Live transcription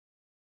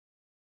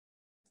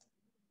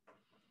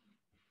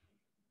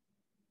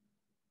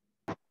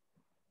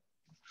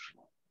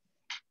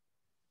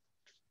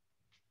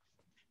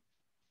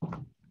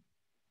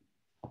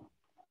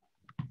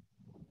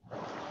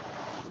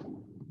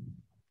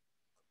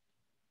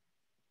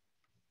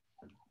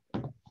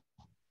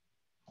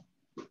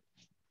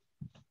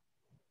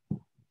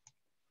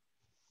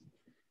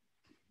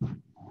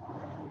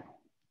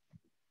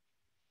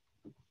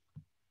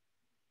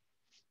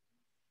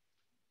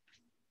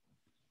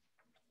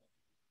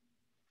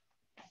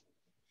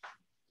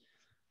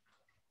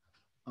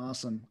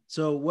Awesome.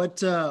 So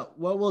what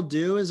we'll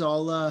do is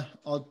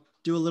I'll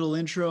do a little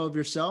intro of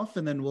yourself,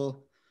 and then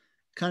we'll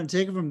kind of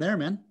take it from there,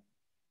 man.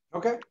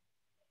 Okay.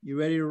 You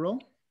ready to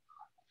roll?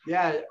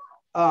 Yeah.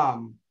 Are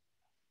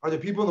there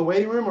people in the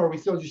waiting room, or are we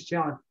still just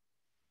chilling?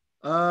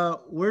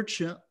 We're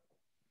chill.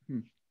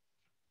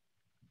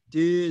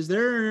 Is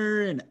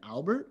there an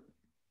Albert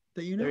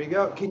that you know? There you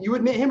go. Can you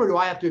admit him, or do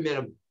I have to admit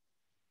him?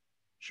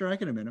 Sure, I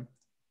can admit him.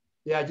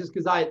 Yeah, just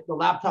because the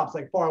laptop's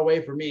like far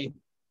away from me.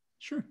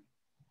 Sure.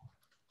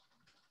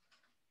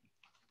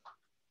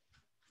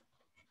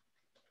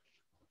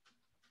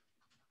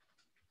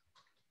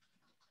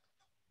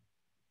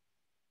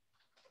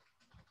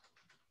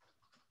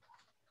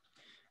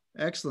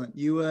 Excellent.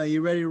 You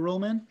ready to roll,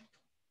 man?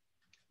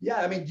 Yeah,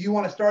 I mean, do you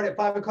want to start at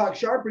 5 o'clock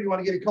sharp, or do you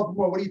want to get a couple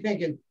more? What are you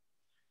thinking?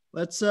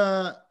 Let's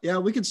yeah,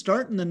 we can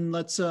start, and then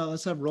let's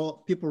have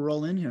people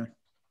roll in here.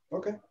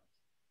 Okay.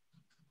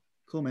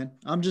 Cool, man.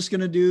 I'm just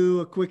gonna do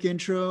a quick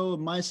intro of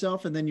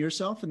myself and then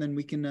yourself, and then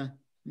we can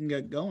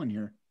get going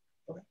here.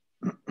 Okay.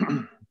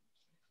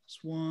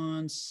 Just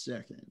 1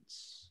 second.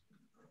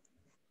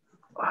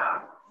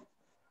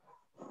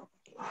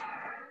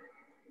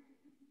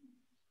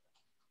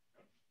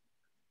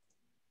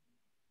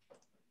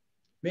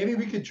 Maybe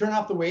we could turn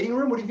off the waiting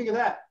room. What do you think of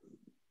that?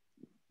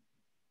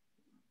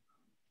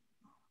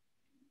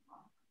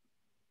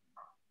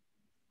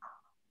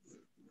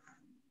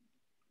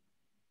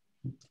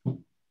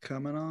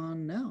 Coming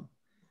on now.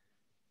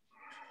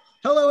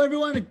 Hello,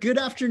 everyone. Good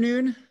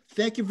afternoon.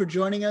 Thank you for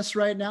joining us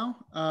right now.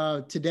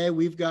 Today,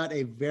 we've got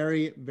a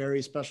very,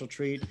 very special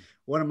treat.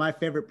 One of my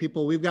favorite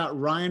people. We've got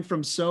Ryan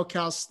from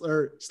SoCal,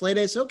 or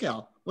SlayDay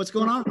SoCal. What's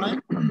going on,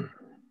 Ryan? How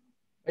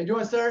you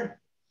doing, sir?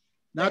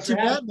 Not too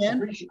bad,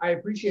 man. I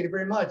appreciate it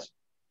very much.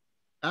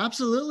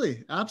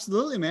 Absolutely.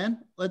 Absolutely, man.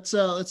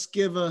 Let's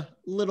give a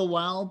little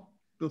while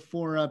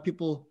before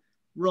people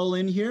roll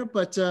in here.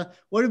 But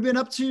what have you been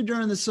up to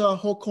during this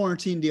whole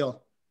quarantine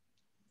deal?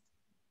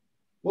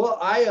 Well,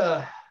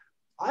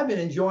 I've been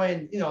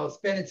enjoying,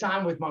 spending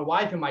time with my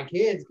wife and my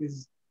kids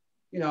because,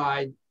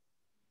 I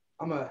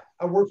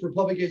work for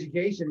public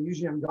education.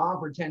 Usually I'm gone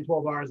for 10,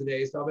 12 hours a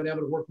day. So I've been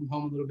able to work from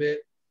home a little bit.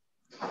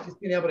 Just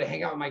being able to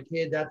hang out with my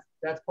kid,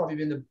 that's probably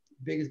been the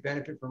biggest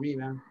benefit for me,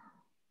 man.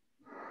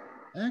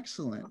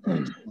 Excellent.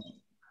 Excellent.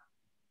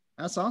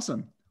 That's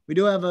awesome. We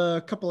do have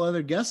a couple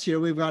other guests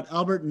here. We've got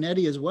Albert and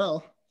Eddie as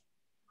well.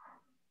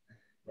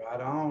 Right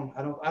on.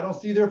 I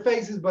don't see their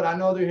faces, but I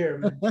know they're here,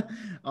 man.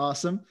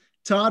 Awesome.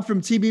 Todd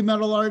from TB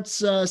Metal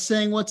Arts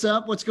saying what's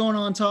up. What's going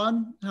on,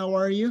 Todd? How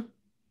are you?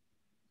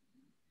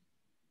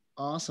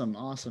 Awesome.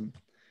 Awesome.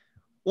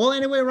 Well,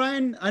 anyway,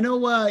 Ryan, I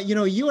know,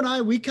 you and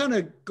I, we kind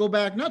of go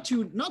back not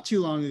too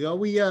long ago.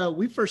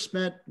 We first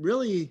met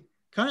really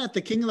kind of at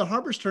the King of the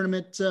Harbors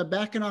tournament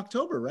back in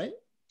October, right?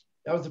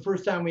 That was the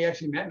first time we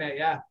actually met.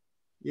 Yeah.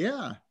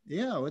 Yeah.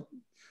 Yeah.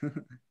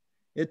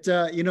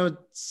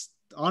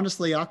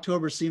 Honestly,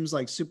 October seems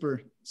like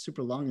super,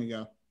 super long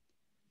ago.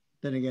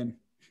 Then again.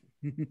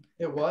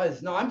 It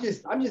was. No, I'm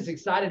just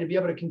excited to be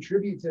able to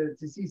contribute to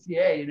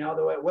CCA,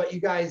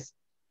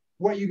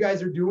 what you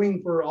guys are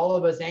doing for all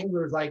of us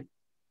anglers. Like,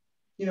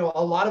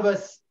 a lot of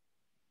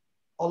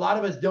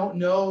us don't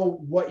know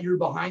what your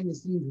behind the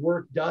scenes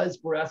work does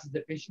for us as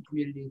the fishing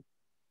community.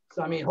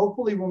 So, I mean,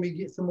 hopefully when we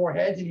get some more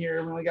heads in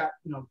here, we only got,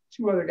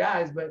 2 other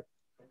guys, but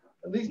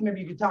at least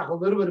maybe you could talk a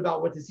little bit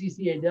about what the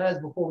CCA does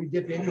before we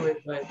dip into it,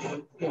 but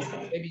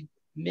maybe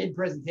mid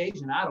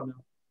presentation, I don't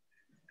know.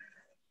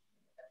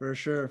 For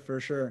sure.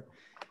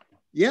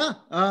 Yeah.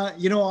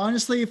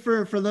 Honestly,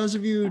 for those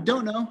of you who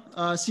don't know,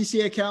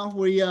 CCA Cal,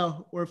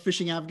 we're a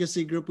fishing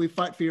advocacy group. We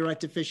fight for your right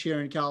to fish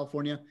here in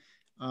California.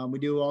 We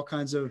do all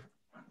kinds of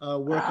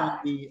work on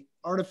the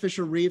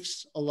artificial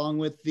reefs, along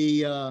with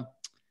the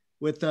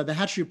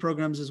hatchery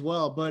programs as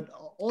well. But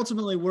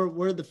ultimately,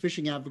 we're the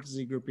fishing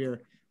advocacy group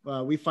here.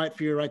 We fight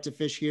for your right to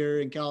fish here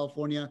in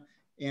California,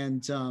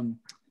 and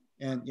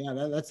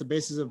yeah, that's the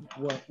basis of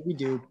what we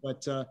do.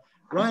 But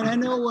Ryan, I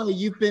know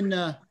you've been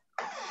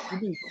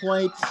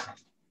quite.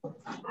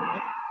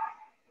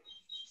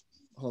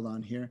 Hold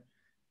on here.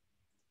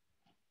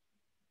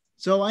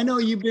 So I know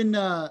you've been.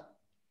 Oh,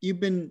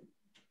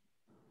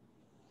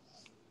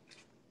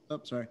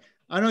 sorry.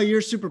 I know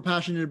you're super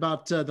passionate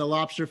about the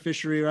lobster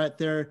fishery right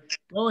there.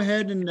 Go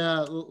ahead and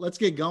let's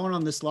get going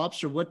on this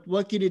lobster.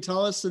 What can you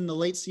tell us in the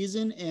late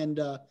season? And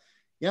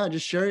yeah,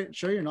 just share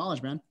your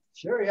knowledge, man.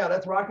 Sure. Yeah,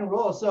 let's rock and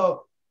roll.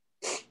 So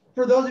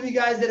for those of you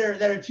guys that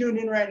are tuned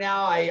in right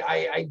now,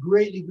 I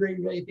greatly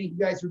thank you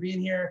guys for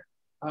being here.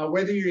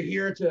 Whether you're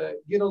here to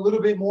get a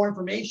little bit more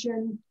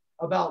information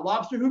about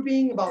lobster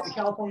hooping, about the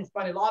California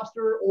spiny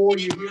lobster, or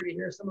you're here to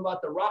hear some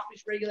about the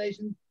rockfish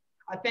regulations,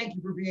 I thank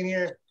you for being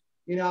here.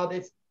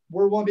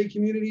 We're one big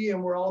community,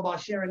 and we're all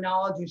about sharing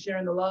knowledge and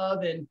sharing the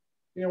love. And,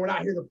 we're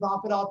not here to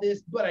profit off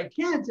this, but I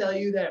can tell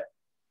you that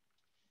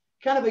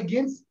kind of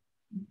against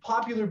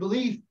popular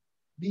belief,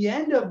 the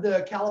end of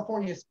the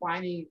California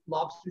spiny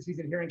lobster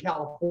season here in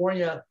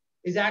California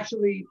is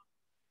actually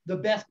the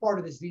best part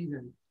of the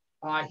season.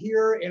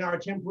 Here in our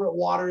temperate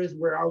waters,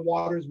 where our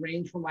waters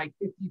range from like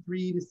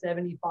 53 to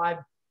 75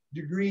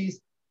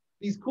 degrees,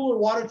 these cooler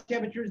water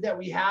temperatures that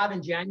we have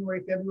in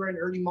January, February, and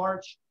early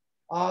March,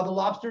 the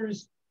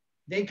lobsters,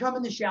 they come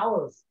in the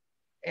shallows,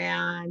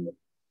 and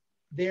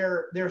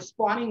their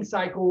spawning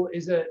cycle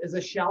is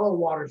a shallow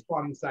water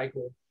spawning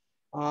cycle.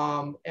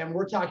 And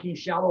we're talking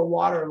shallow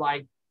water,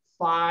 like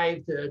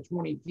 5 to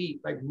 20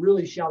 feet, like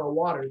really shallow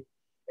water.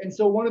 And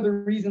so one of the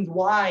reasons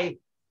why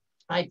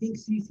I think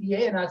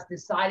CCA and us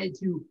decided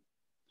to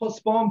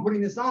postpone putting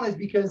this on is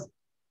because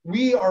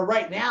we are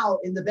right now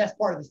in the best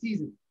part of the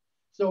season.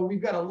 So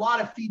we've got a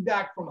lot of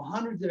feedback from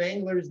hundreds of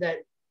anglers that,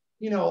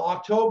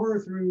 October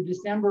through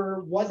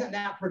December wasn't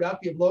that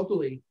productive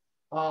locally.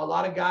 A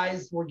lot of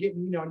guys were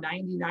getting,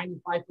 90,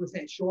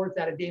 95% shorts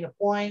out of Dana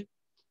Point.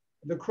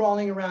 The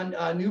crawling around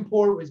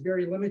Newport was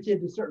very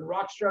limited to certain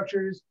rock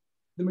structures.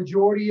 The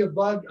majority of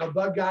bug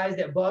guys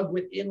that bug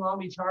within Long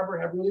Beach Harbor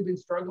have really been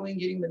struggling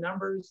getting the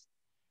numbers.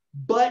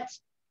 But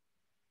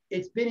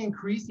it's been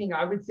increasing,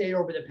 I would say,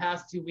 over the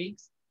past 2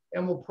 weeks.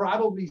 And we'll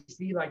probably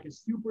see like a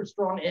super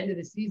strong end of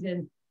the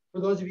season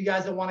for those of you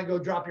guys that want to go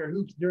drop your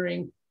hoops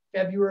during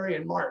February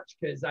and March.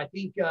 Because I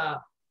think, I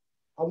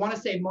want to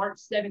say March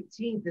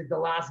 17th is the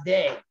last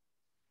day.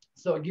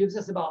 So it gives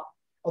us about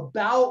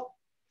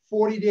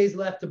 40 days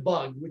left to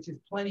bug, which is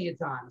plenty of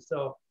time.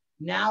 So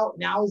now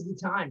is the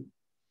time.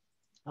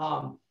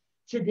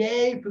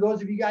 Today, for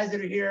those of you guys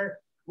that are here,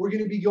 we're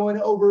going to be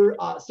going over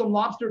some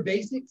lobster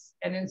basics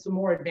and then some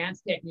more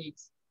advanced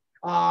techniques.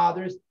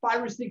 There's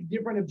 5 or 6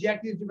 different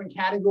objectives, different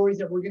categories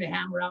that we're going to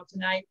hammer out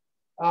tonight.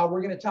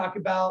 We're going to talk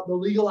about the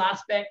legal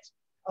aspect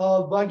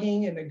of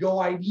bugging and the Go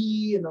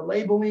ID and the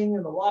labeling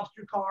and the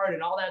lobster card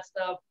and all that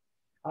stuff.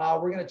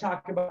 We're going to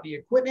talk about the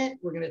equipment.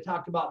 We're going to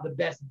talk about the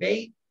best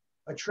bait,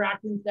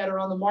 attractants that are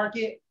on the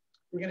market.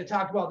 We're going to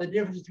talk about the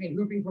difference between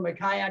hooping from a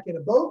kayak and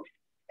a boat,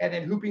 and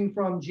then hooping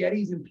from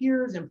jetties and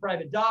piers and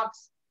private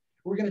docks.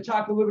 We're going to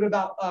talk a little bit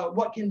about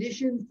what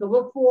conditions to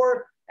look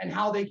for and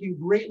how they can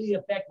greatly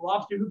affect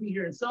lobster hooping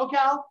here in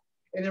SoCal.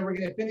 And then we're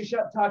going to finish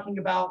up talking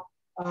about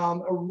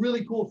a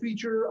really cool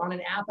feature on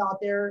an app out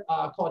there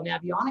called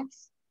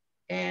Navionics.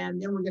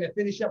 And then we're going to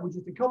finish up with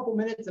just a couple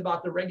minutes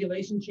about the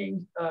regulation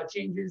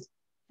changes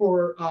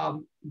for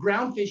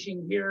ground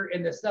fishing here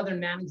in the Southern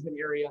Management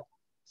area.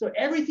 So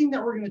everything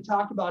that we're going to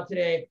talk about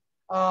today,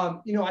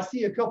 I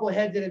see a couple of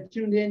heads that have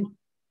tuned in.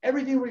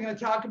 Everything we're going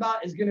to talk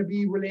about is going to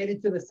be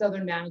related to the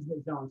Southern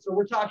Management Zone. So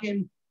we're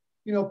talking,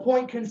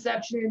 Point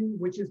Conception,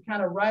 which is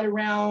kind of right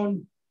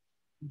around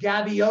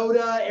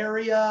Gaviota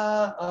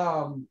area,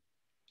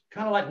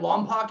 kind of like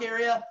Lompoc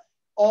area,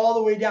 all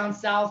the way down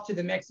south to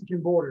the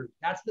Mexican border.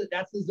 That's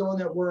the zone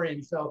that we're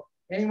in. So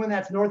anyone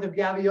that's north of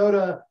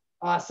Gaviota,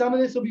 some of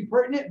this will be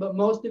pertinent, but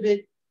most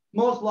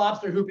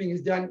lobster hooping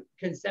is done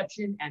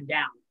Conception and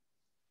down.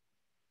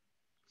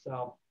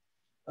 So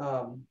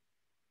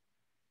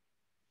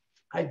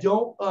I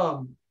don't,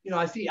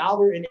 I see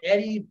Albert and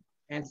Eddie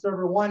and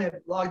server 1 have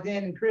logged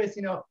in, and Chris,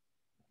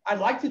 I'd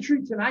like to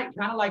treat tonight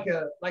kind of like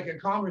a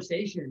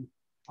conversation.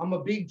 I'm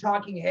a big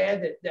talking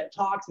head that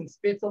talks and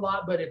spits a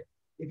lot, but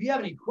if you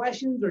have any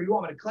questions, or you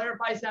want me to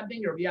clarify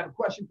something, or if you have a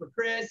question for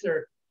Chris,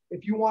 or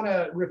if you want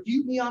to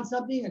refute me on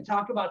something and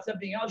talk about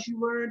something else you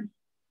learned,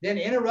 then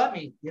interrupt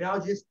me.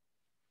 Just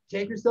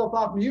take yourself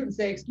off mute and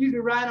say, "Excuse me,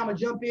 Ryan, I'm gonna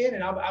jump in,"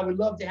 and I would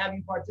love to have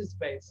you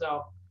participate.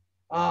 So,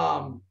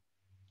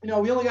 we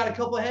only got a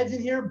couple of heads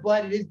in here,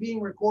 but it is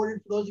being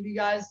recorded for those of you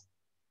guys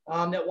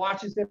that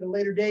watch this at a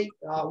later date.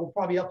 We'll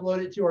probably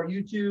upload it to our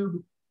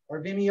YouTube,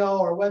 our Vimeo,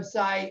 our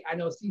website. I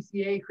know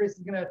CCA, Chris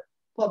is gonna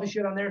publish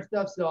it on their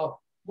stuff, so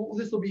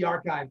this will be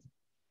archived.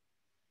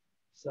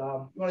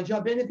 So you want to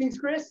jump into things,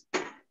 Chris?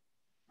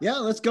 Yeah,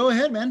 let's go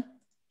ahead, man.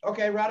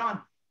 Okay, right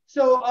on.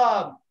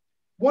 So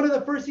one of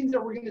the first things that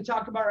we're going to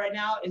talk about right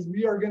now is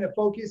we are going to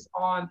focus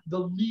on the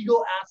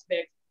legal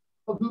aspect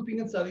of hooping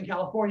in Southern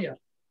California.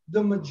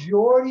 The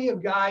majority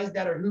of guys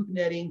that are hoop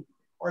netting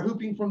are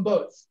hooping from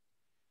boats,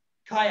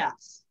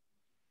 kayaks,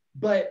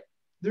 but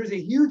there's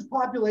a huge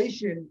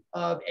population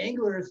of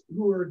anglers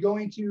who are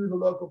going to the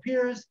local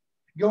piers,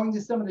 going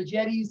to some of the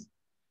jetties,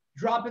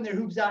 dropping their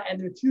hoops out, and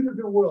they're 2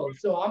 different worlds.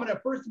 So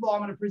first of all,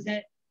 I'm going to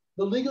present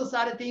the legal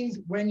side of things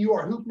when you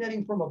are hoop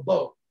netting from a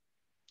boat.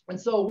 And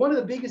so one of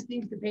the biggest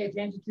things to pay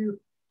attention to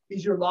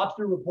is your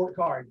lobster report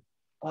card.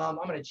 I'm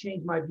going to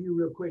change my view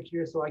real quick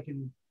here so I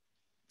can.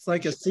 It's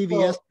like a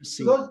CVS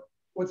receipt.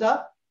 What's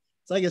up?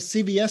 It's like a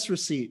CVS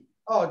receipt.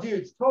 Oh, dude,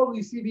 it's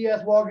totally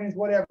CVS, Walgreens,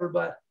 whatever.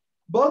 But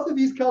both of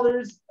these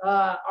colors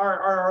are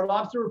our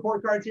lobster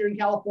report cards here in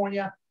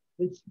California.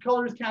 The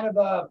colors kind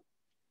of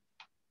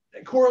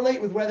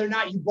correlate with whether or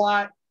not you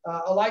bought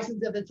a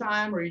license at the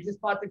time or you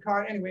just bought the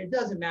card. Anyway, it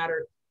doesn't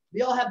matter. They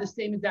all have the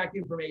same exact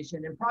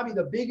information. And probably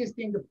the biggest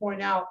thing to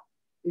point out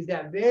is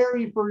that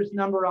very first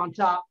number on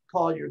top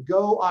called your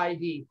Go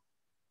ID.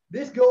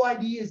 This Go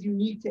ID is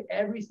unique to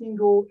every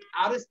single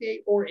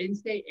out-of-state or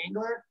in-state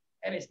angler,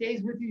 and it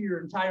stays with you your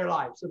entire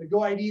life. So the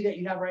Go ID that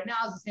you have right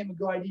now is the same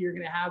Go ID you're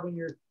going to have when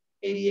you're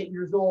 88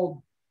 years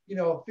old,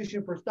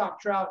 fishing for stock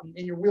trout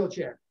in your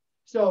wheelchair.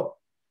 So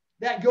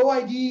That Go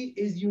ID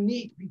is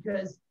unique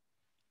because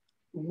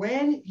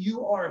when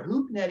you are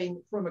hoop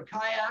netting from a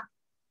kayak,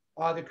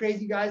 the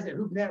crazy guys that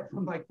hoop net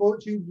from like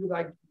float tubes with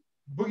like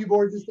boogie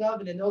boards and stuff,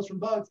 and then those from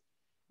boats,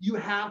 you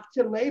have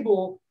to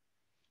label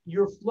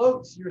your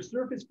floats, your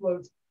surface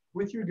floats,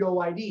 with your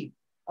Go ID.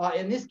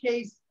 In this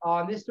case,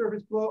 on this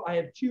surface float, I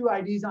have 2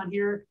 IDs on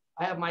here.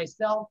 I have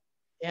myself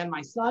and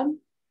my son.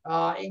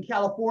 In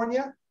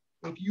California,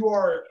 if you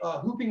are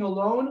hooping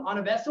alone on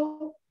a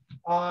vessel,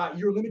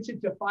 you're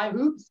limited to 5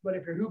 hoops. But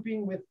if you're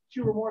hooping with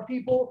 2 or more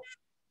people,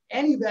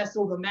 any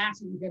vessel, the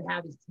max you can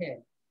have is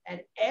 10.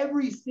 And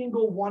every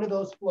single one of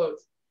those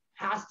floats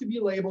has to be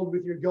labeled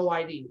with your Go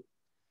ID.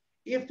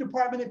 If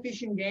Department of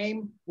Fish and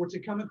Game were to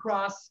come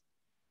across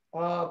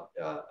a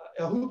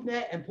hoop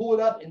net and pull it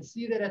up and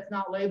see that it's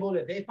not labeled,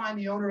 if they find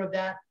the owner of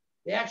that,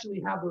 they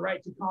actually have the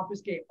right to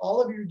confiscate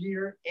all of your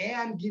gear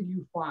and give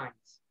you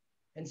fines.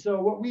 And so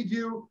what we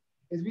do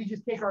is we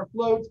just take our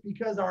floats,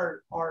 because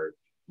our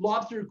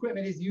lobster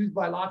equipment is used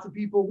by lots of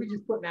people. We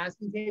just put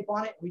masking tape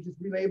on it. We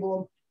just relabel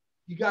them.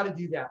 You got to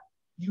do that.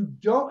 You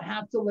don't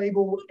have to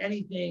label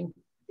anything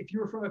if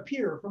you're from a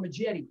pier, from a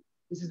jetty.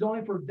 This is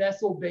only for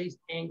vessel-based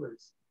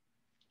anglers.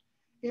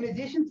 In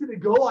addition to the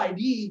Go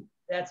ID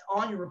that's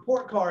on your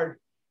report card,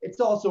 it's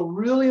also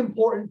really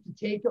important to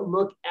take a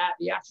look at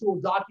the actual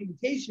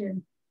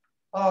documentation,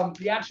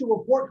 the actual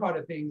report card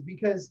of things,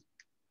 because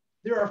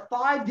there are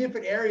 5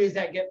 different areas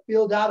that get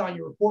filled out on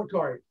your report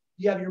card.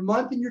 You have your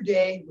month and your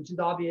day, which is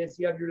obvious.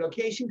 You have your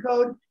location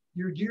code,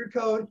 your gear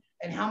code,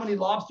 and how many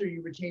lobster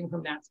you retain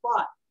from that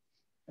spot.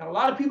 Now, a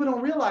lot of people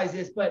don't realize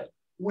this, but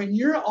when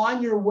you're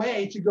on your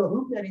way to go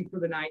hoop netting for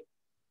the night,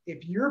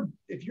 if your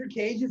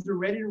cages are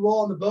ready to roll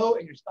on the boat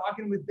and you're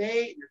stocking with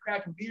bait and you're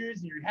cracking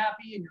beers and you're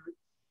happy and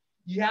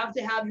you have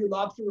to have your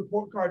lobster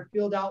report card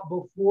filled out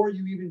before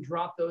you even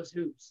drop those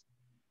hoops.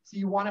 So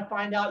you want to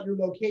find out your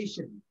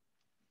location.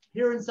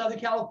 Here in Southern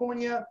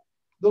California,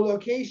 the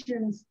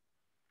locations,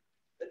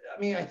 I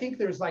mean, I think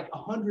there's like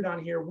 100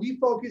 on here. We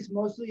focus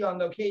mostly on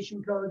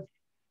location codes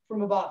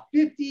from about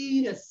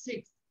 50 to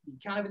 60,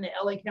 kind of in the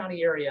LA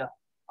County area.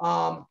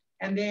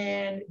 And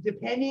then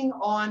depending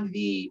on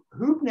the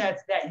hoop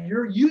nets that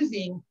you're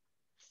using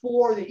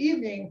for the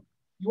evening,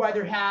 you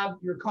either have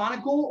your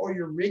conical or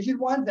your rigid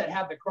ones that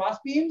have the cross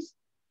beams,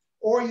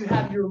 or you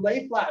have your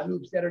lay flat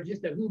hoops that are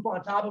just a hoop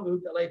on top of a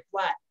hoop that lay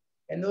flat.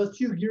 And those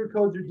 2 gear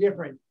codes are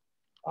different.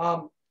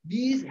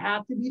 These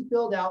have to be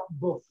filled out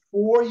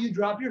before you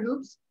drop your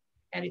hoops.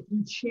 And if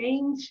you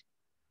change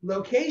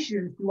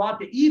locations throughout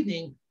the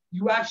evening,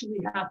 you actually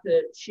have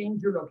to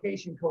change your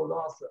location code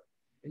also.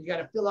 And you got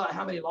to fill out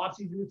how many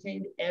lobsters you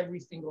retained every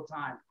single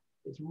time.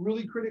 It's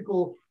really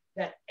critical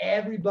that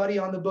everybody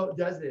on the boat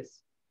does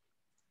this.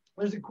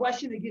 There's a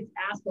question that gets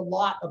asked a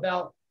lot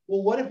about,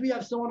 well, what if we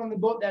have someone on the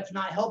boat that's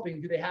not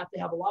helping? Do they have to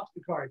have a lobster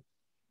card?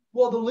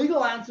 Well, the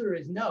legal answer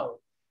is no,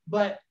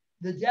 but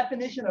the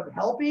definition of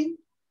helping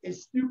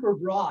is super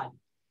broad.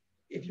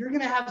 If you're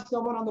going to have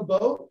someone on the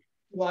boat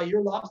while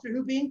you're lobster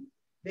hooping,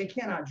 they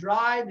cannot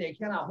drive, they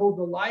cannot hold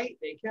the light,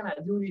 they cannot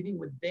do anything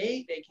with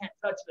bait, they can't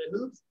touch the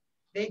hoops,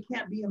 they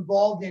can't be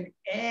involved in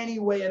any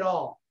way at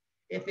all.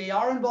 If they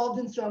are involved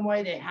in some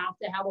way, they have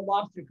to have a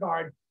lobster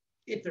card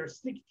if they're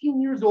 16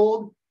 years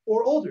old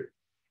or older.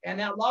 And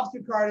that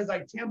lobster card is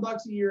like $10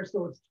 a year,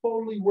 so it's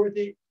totally worth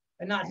it,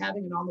 and not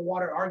having an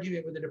on-the-water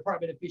argument with the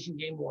Department of Fish and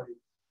Game Warden.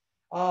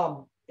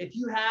 If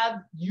you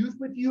have youth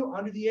with you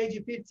under the age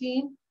of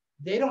 15,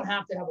 they don't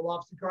have to have a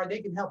lobster card.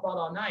 They can help out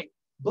all night,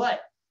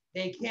 but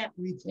they can't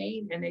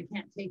retain and they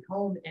can't take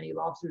home any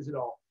lobsters at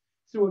all.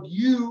 So if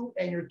you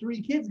and your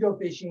 3 kids go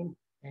fishing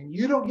and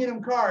you don't get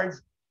them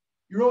cards,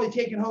 you're only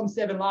taking home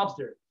 7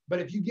 lobster. But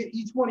if you get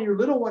each one of your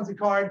little ones a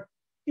card,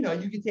 you know,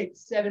 you can take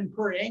 7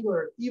 per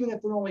angler, even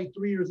if they're only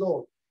 3 years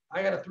old.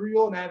 I got a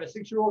 3-year-old and I have a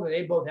 6-year-old, and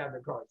they both have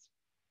their cards.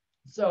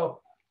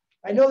 So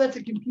I know that's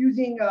a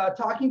confusing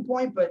talking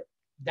point, but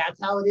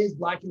that's how it is,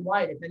 black and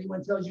white. If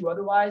anyone tells you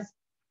otherwise,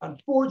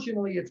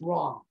 unfortunately, it's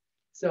wrong.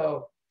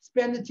 So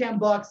spend the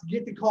 $10,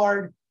 get the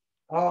card,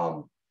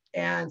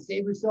 and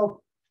save yourself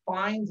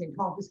fines and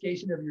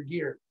confiscation of your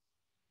gear.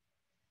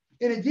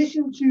 In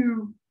addition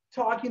to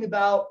talking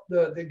about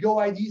the Go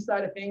ID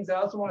side of things, I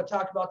also want to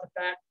talk about the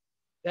fact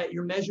that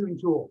your measuring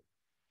tool,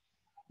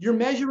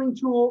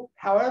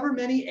 however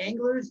many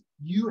anglers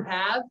you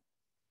have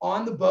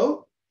on the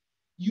boat,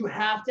 you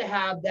have to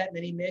have that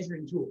many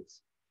measuring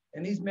tools.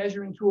 And these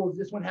measuring tools,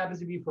 this one happens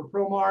to be for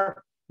Promar.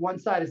 One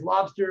side is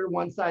lobster,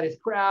 one side is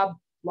crab.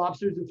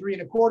 Lobsters are 3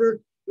 1/4.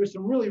 There's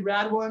some really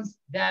rad ones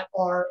that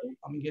are,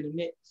 I'm gonna get a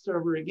knit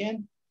server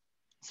again.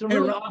 Some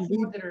really awesome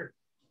ones that are,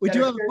 we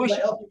do have a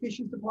question. LP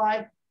Fishing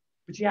Supply,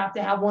 but you have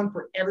to have one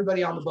for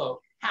everybody on the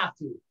boat. Have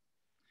to.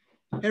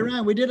 Hey,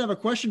 Ryan, we did have a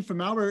question from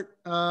Albert.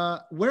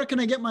 Where can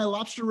I get my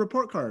lobster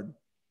report card?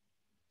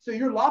 So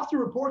your lobster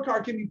report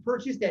card can be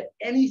purchased at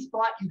any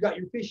spot you got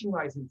your fishing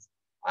license.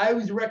 I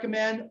always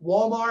recommend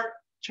Walmart,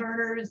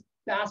 Turner's,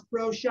 Bass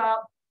Pro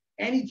Shop,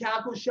 any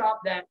tackle shop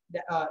that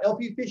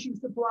LP Fishing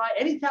Supply,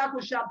 any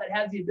tackle shop that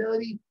has the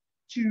ability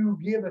to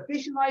give a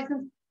fishing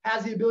license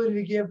has the ability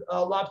to give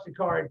a lobster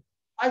card.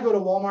 I go to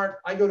Walmart,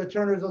 I go to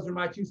Turner's. Those are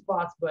my two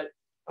spots. But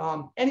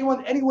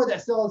anywhere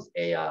that sells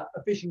a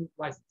fishing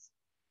license.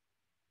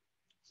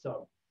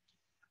 So,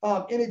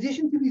 in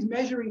addition to these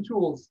measuring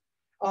tools,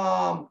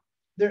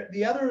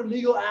 the other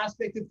legal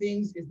aspect of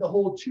things is the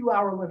whole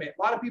 2-hour limit.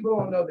 A lot of people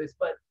don't know this,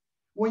 but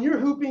when you're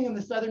hooping in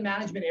the Southern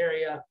Management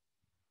area,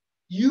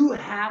 you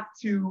have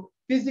to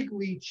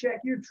physically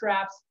check your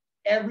traps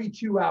every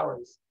 2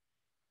 hours.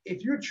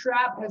 If your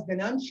trap has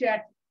been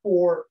unchecked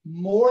for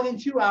more than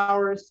 2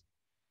 hours,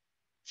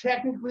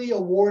 technically a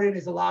warden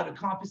is allowed to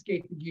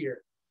confiscate the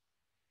gear.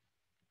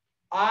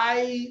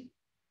 I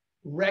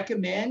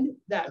recommend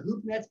that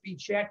hoop nets be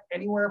checked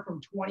anywhere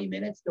from 20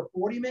 minutes to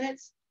 40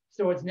 minutes,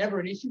 so it's never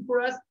an issue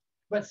for us.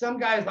 But some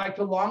guys like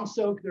to long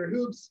soak their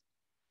hoops.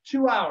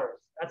 2 hours.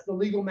 That's the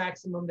legal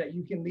maximum that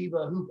you can leave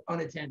a hoop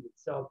unattended.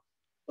 So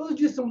those are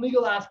just some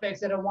legal aspects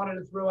that I wanted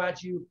to throw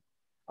at you.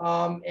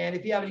 And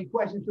if you have any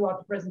questions throughout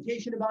the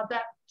presentation about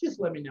that, just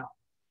let me know.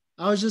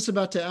 I was just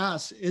about to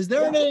ask, is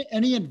there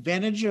any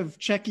advantage of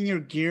checking your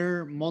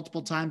gear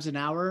multiple times an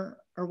hour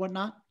or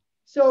whatnot?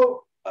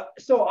 So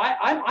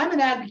I'm an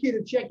advocate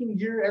of checking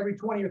gear every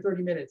 20 or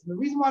 30 minutes. And the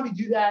reason why we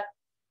do that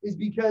is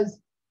because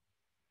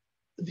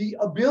the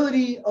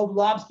ability of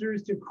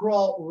lobsters to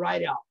crawl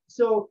right out.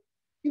 So,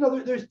 you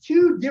know, there's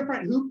two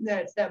different hoop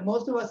nets that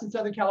most of us in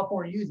Southern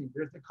California are using.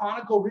 There's the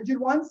conical rigid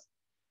ones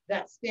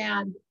that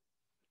stand,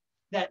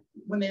 that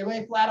when they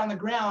lay flat on the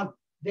ground,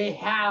 they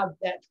have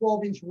that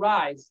 12-inch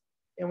rise.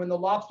 And when the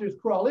lobsters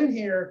crawl in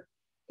here,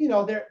 you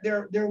know,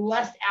 they're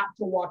less apt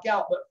to walk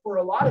out. But for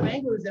a lot of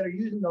anglers that are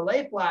using the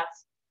lay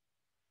flats,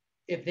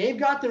 if they've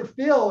got their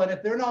fill and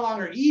if they're no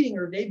longer eating,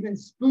 or they've been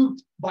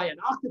spooked by an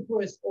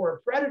octopus or a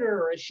predator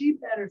or a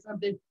sheephead or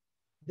something,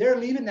 they're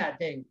leaving that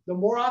thing. The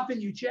more often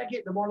you check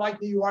it, the more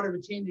likely you are to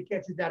retain the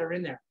catches that are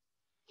in there.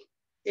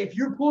 If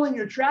you're pulling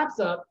your traps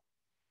up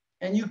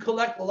and you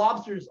collect the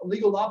lobsters, a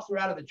legal lobster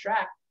out of the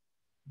trap,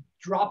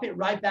 drop it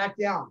right back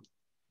down.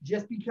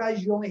 Just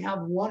because you only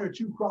have 1 or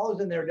 2 crawlers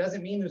in there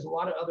doesn't mean there's a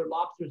lot of other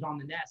lobsters on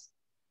the nest.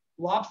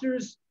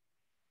 Lobsters,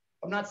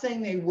 I'm not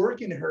saying they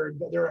work in herd,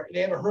 but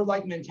they have a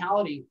herd-like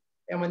mentality.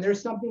 And when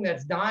there's something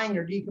that's dying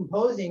or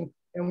decomposing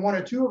and 1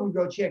 or 2 of them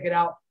go check it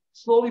out,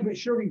 slowly but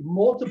surely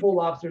multiple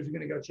lobsters are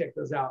going to go check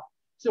those out.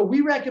 So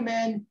we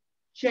recommend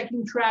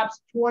checking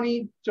traps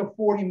 20 to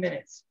 40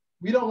 minutes.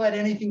 We don't let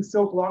anything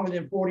soak longer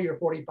than 40 or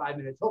 45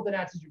 minutes. Hope that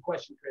answers your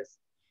question, Chris.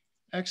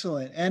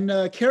 Excellent.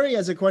 And Carrie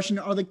has a question.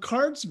 Are the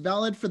cards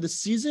valid for the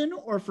season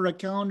or for a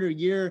calendar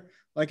year,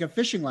 like a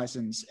fishing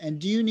license? And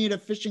do you need a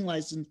fishing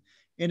license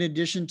in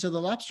addition to the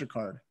lobster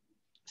card?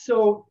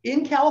 So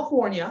in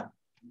California,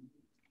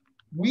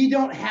 we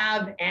don't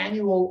have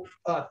annual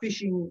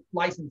fishing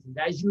licenses.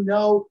 As you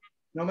know,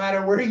 no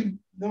matter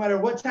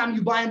what time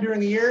you buy them during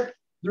the year,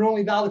 they're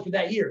only valid for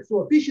that year. So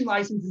a fishing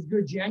license is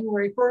good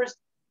January 1st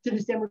to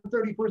December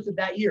 31st of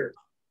that year.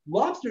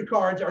 Lobster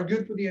cards are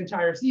good for the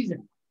entire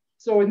season.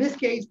 So in this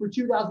case, for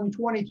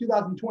 2020,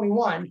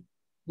 2021,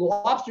 the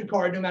lobster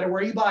card, no matter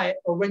where you buy it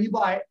or when you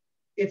buy it,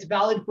 it's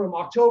valid from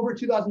October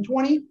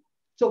 2020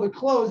 till the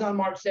close on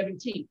March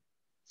 17th.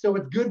 So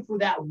it's good for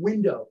that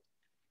window.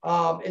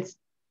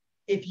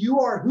 If you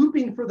are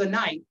hooping for the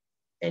night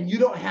and you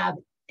don't have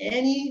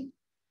any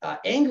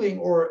angling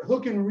or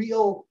hook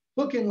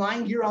and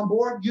line gear on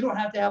board, you don't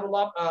have to have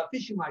a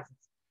fishing license.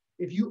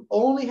 If you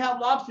only have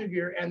lobster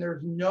gear and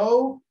there's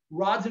no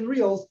rods and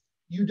reels,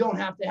 you don't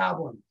have to have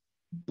one.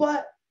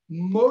 But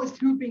most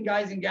hooping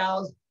guys and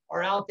gals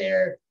are out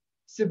there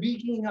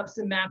sabikiing up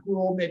some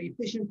mackerel, maybe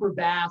fishing for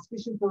bass,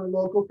 fishing for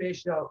local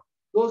fish. So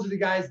those are the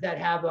guys that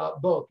have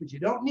both, but you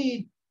don't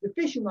need the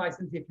fishing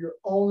license if you're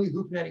only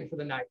hoop netting for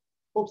the night.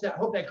 Hope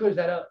that clears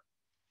that up.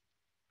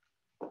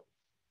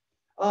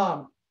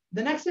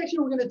 The next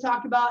section we're going to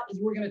talk about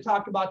is we're going to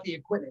talk about the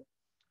equipment.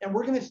 And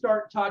we're going to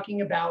start talking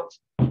about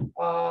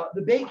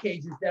the bait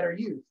cages that are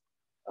used.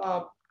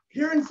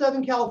 Here in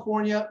Southern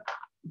California,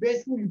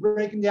 basically we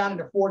break them down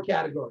into 4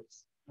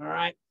 categories. All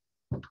right.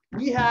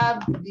 We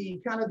have the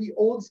kind of the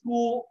old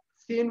school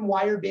thin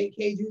wire bait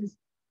cages.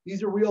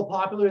 These are real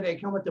popular. They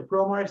come with the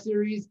Promar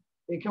series.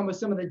 They come with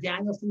some of the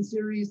Danielson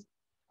series.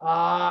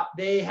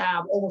 They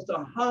have almost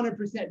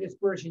 100%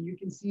 dispersion. You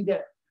can see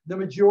that the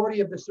majority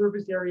of the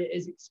surface area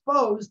is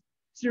exposed,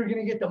 so you're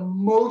going to get the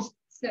most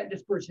scent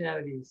dispersion out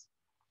of these.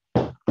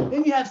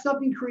 Then you have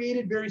something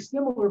created very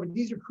similar, but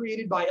these are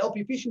created by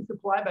LP Fishing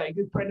Supply by a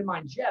good friend of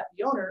mine, Jeff,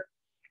 the owner.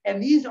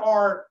 And these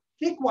are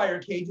thick wire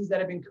cages that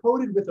have been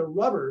coated with a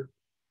rubber.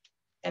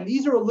 And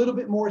these are a little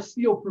bit more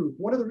steel proof.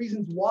 One of the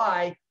reasons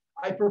why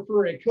I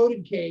prefer a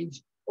coated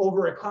cage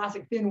over a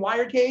classic thin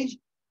wire cage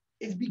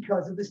is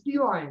because of the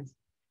steel lines.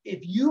 If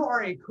you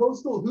are a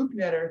coastal hoop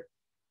netter,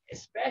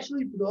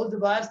 especially for those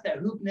of us that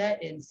hoop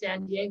net in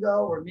San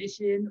Diego or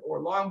Mission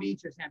or Long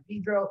Beach or San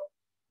Pedro,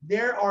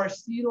 there are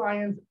sea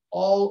lions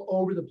all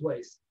over the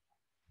place.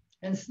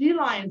 And sea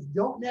lions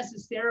don't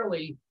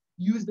necessarily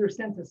use their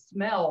sense of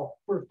smell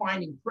for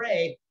finding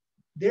prey.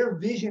 Their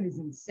vision is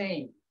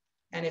insane.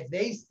 And if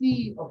they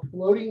see a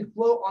floating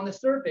float on the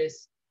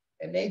surface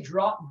and they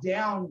drop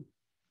down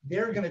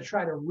they're going to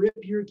try to rip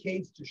your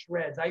cage to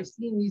shreds. I've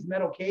seen these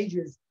metal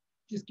cages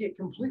just get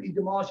completely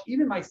demolished.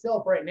 Even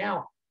myself right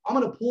now, I'm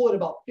going to pull it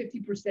about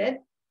 50%.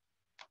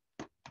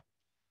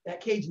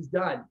 That cage is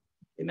done.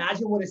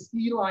 Imagine what a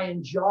sea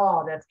lion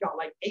jaw that's got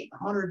like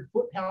 800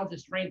 foot-pounds of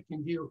strength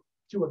can do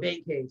to a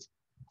bait cage.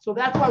 So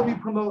that's why we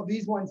promote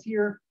these ones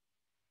here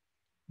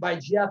by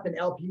Jeff and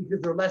LP,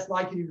 because they're less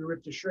likely to be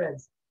ripped to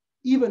shreds.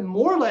 Even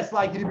more less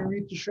likely to be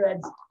ripped to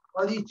shreds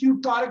are these two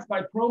products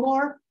by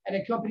Promar and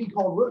a company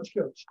called Roach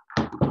Coach.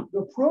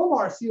 The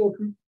Promar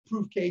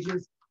seal-proof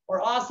cages are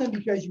awesome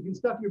because you can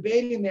stuff your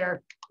bait in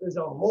there. There's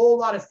a whole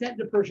lot of scent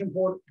dispersion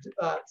ports.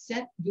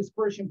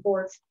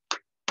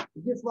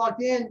 It gets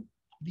locked in.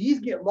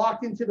 These get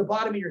locked into the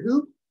bottom of your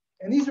hoop,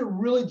 and these are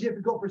really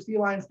difficult for sea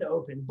lions to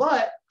open,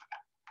 but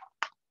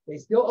they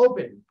still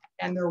open,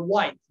 and they're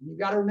white. You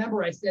got to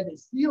remember, I said that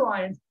sea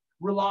lions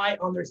rely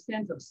on their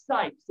sense of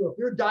sight. So if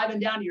you're diving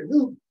down to your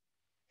hoop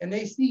and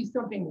they see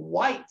something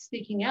white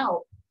sticking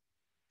out,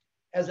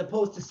 as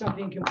opposed to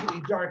something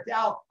completely darked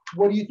out,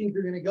 what do you think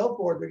they're going to go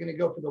for? They're going to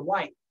go for the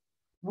white.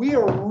 We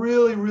are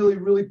really, really,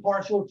 really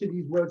partial to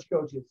these Roach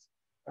Coaches.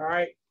 All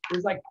right.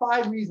 There's like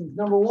 5 reasons.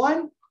 Number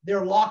one,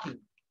 they're locking.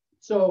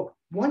 So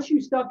once you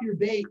stuff your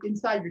bait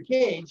inside your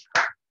cage,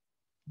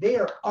 they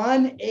are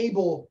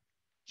unable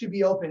to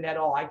be opened at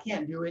all. I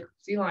can't do it.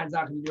 Sea lion's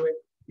not going to do it.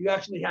 You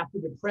actually have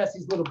to depress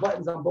these little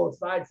buttons on both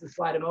sides to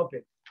slide them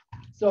open.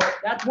 So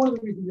that's one of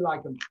the reasons we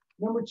like them.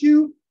 Number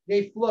two,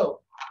 they float.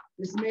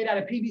 This is made out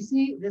of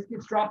PVC. This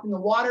gets dropped in the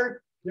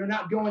water. They're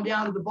not going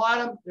down to the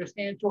bottom. They're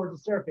standing towards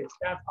the surface.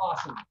 That's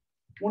awesome.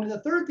 One of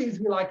the third things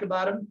we like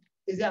about them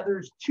is that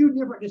there's 2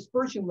 different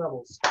dispersion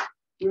levels.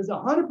 There's a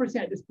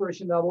 100%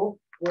 dispersion level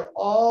where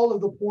all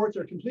of the ports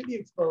are completely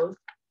exposed.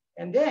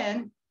 And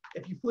then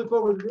if you flip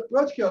over the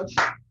Roach Coach,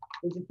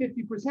 there's a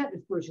 50%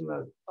 dispersion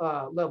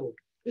level.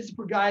 This is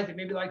for guys that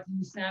maybe like to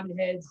use salmon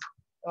heads,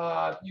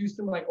 use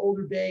some like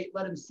older bait,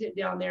 let them sit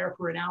down there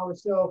for an hour or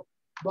so.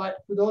 But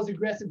for those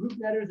aggressive hoop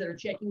netters that are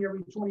checking every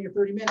 20 or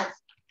 30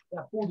 minutes,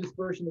 that full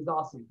dispersion is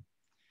awesome.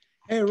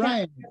 Hey,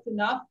 Ryan. That's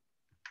enough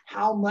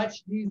how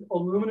much these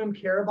aluminum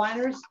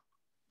carabiners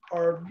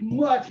are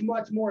much,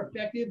 much more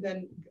effective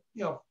than,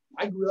 you know,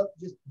 I grew up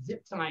just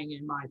zip tying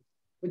in mine.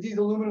 But these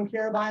aluminum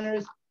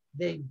carabiners,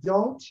 they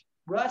don't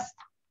rust.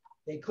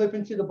 They clip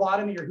into the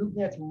bottom of your hoop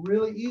nets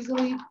really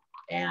easily.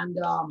 And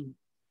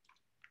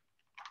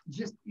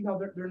just, you know,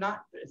 they're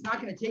not, it's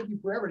not going to take you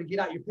forever to get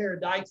out your pair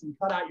of dikes and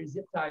cut out your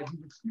zip ties.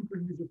 These are super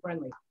user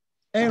friendly.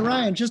 Hey,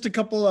 Ryan, just a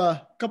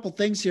couple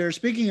things here.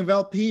 Speaking of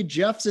LP,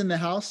 Jeff's in the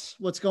house.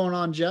 What's going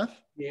on,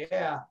 Jeff?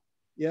 Yeah.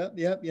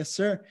 Yep. Yes,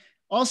 sir.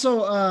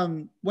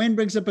 Also, Wayne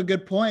brings up a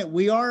good point.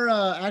 We are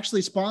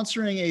actually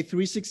sponsoring a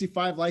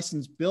 365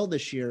 license bill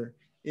this year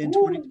in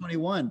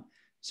 2021.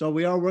 So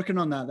we are working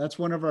on that. That's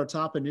one of our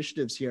top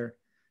initiatives here.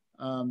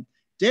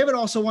 David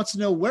also wants to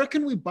know, where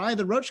can we buy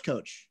the Roach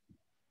Coach?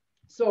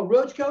 So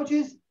Roach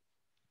Coaches,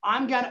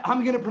 I'm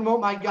gonna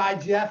promote my guy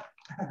Jeff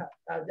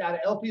out of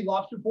LP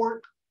Lobster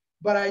Port,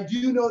 but I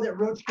do know that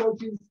Roach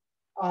Coaches,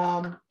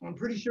 I'm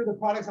pretty sure the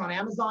product's on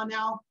Amazon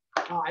now.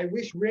 I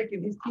wish Rick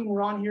and his team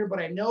were on here, but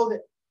I know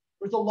that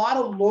there's a lot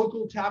of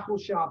local tackle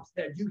shops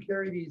that do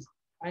carry these.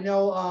 I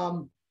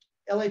know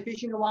LA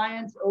Fishing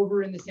Alliance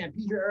over in the San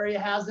Pedro area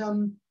has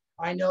them.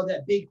 I know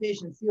that Big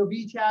Fish and Seal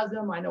Beach has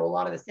them. I know a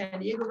lot of the San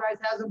Diego guys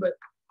has them, but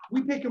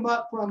we pick them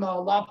up from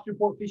Lobster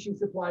Port Fishing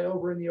Supply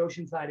over in the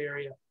Oceanside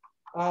area.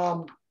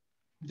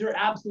 They're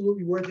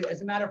absolutely worth it.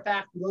 As a matter of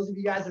fact, for those of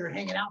you guys that are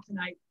hanging out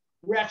tonight,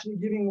 we're actually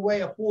giving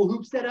away a full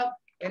hoop setup,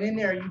 and in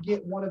there you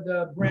get one of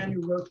the brand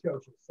new Roach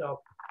Coaches. So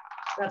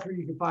that's where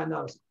you can find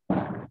those.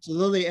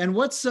 Absolutely. And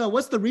what's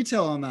the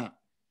retail on that?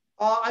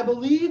 I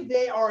believe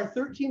they are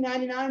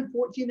 $13.99,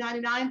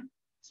 $14.99.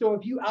 So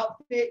if you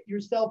outfit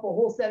yourself a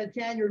whole set of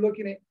 10, you're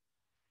looking at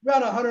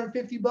around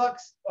 150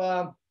 bucks.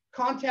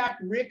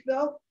 Contact Rick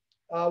though,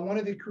 one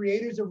of the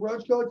creators of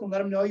Roach Coach, and let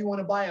him know you want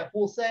to buy a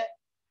full set,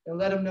 and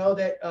let him know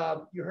that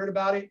you heard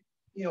about it,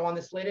 you know, on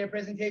the SlayDay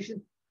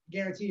presentation.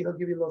 Guarantee he'll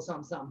give you a little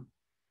something.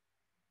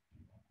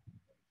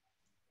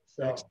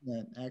 So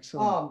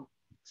excellent.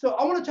 So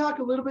I want to talk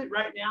a little bit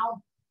right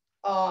now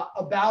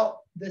about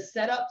the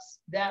setups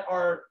that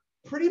are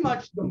pretty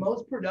much the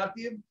most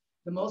productive,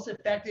 the most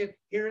effective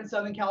here in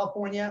Southern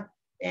California.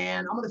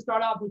 And I'm going to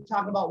start off with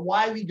talking about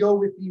why we go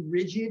with the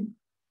rigid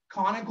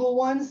conical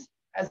ones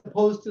as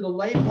opposed to the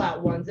lay flat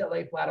ones that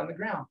lay flat on the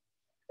ground.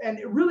 And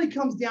it really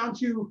comes down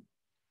to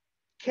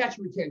catch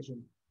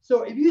retention.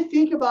 So if you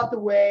think about the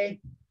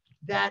way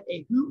that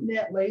a hoop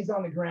net lays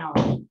on the ground,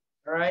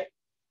 all right,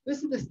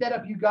 this is the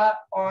setup you got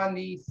on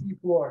the sea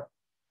floor.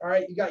 All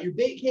right, you got your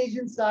bait cage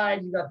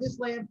inside, you got this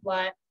laying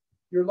flat,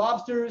 your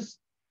lobsters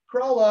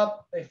crawl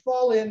up, they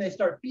fall in, they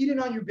start feeding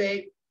on your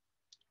bait.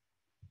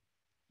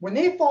 When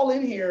they fall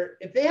in here,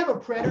 if they have a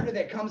predator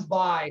that comes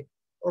by,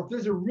 or if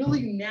there's a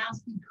really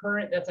nasty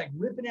current that's like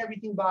ripping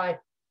everything by,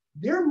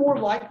 they're more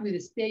likely to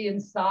stay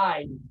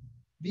inside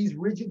these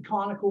rigid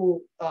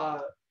conical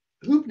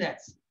hoop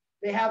nets.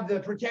 They have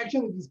the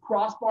protection with these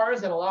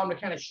crossbars that allow them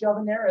to kind of shove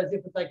in there as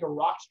if it's like a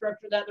rock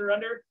structure that they're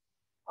under.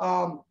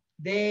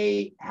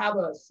 They have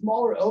a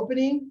smaller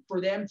opening for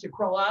them to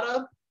crawl out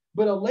of,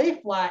 but a lay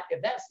flat,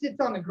 if that sits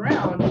on the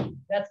ground,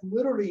 that's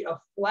literally a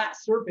flat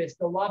surface.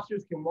 The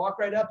lobsters can walk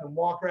right up and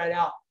walk right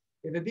out.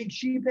 If a big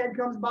sheephead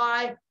comes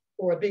by,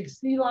 or a big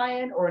sea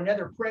lion, or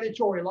another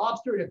predatory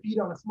lobster to feed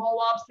on a small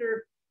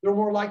lobster, they're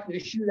more likely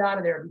to shoot out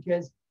of there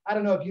because, I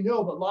don't know if you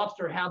know, but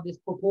lobster have this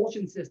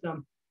propulsion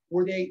system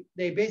where they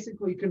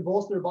basically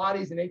convulse their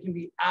bodies and they can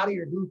be out of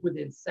your hoop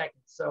within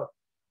seconds. So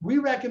we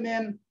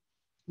recommend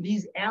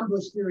these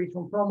ambush series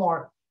from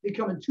Promar. They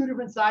come in 2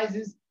 different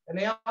sizes, and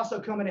they also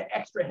come in an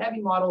extra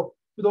heavy model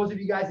for those of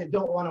you guys that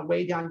don't want to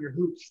weigh down your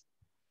hoops.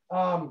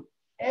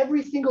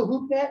 Every single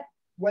hoop net,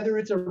 whether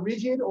it's a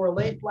rigid or a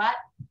lay flat,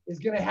 is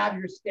going to have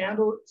your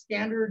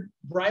standard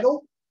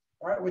bridle,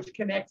 all right, which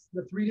connects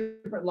the 3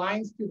 different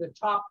lines to the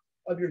top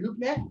of your hoop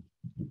net.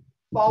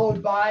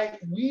 Followed by,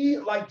 we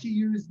like to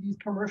use these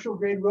commercial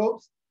grade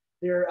ropes.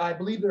 I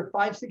believe they're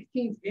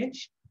 5/16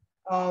 inch.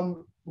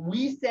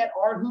 We set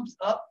our hoops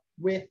up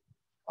with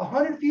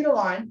 100 feet of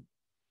line,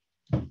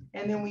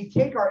 and then we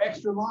take our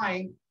extra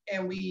line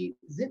and we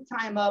zip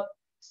tie them up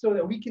so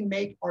that we can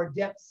make our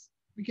depths,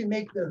 we can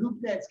make the hoop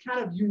nets kind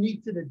of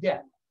unique to the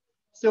depth.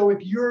 So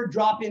if you're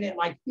dropping it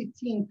like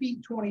 15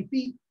 feet, 20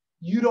 feet,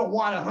 you don't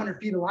want 100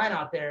 feet of line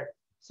out there.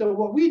 So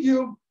what we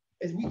do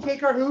is we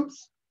take our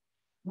hoops,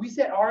 we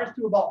set ours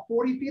to about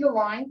 40 feet of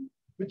line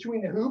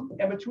between the hoop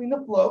and between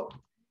the float.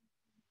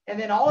 And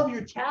then all of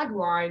your tag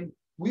line,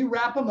 we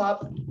wrap them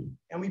up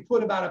and we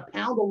put about a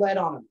pound of lead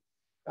on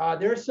them.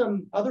 There's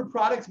some other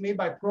products made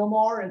by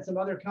Promar and some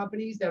other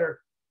companies that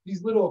are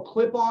these little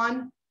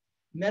clip-on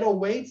metal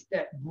weights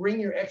that bring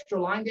your extra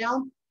line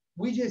down.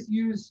 We just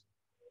use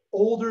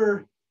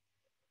older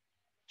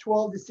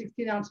 12 to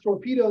 16 ounce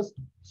torpedoes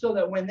so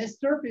that when this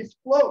surface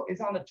float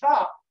is on the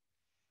top,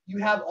 you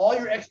have all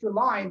your extra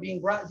line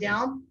being brought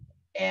down,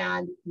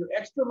 and your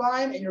extra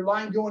line and your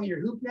line going to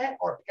your hoop net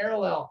are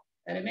parallel.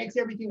 And it makes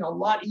everything a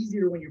lot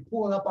easier when you're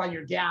pulling up on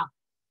your gaff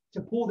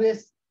to pull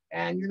this,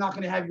 and you're not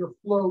going to have your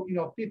float,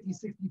 50,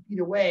 60 feet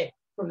away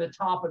from the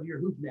top of your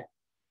hoop net.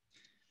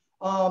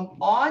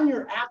 On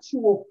your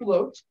actual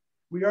float,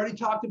 we already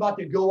talked about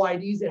the Go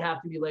I.Ds that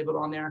have to be labeled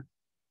on there.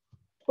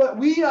 But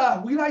we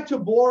like to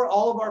bore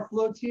all of our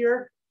floats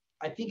here.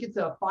 I think it's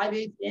a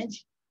 5/8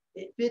 inch.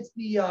 It fits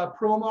the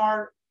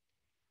Promar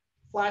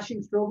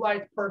flashing strobe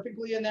lights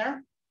perfectly in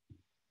there.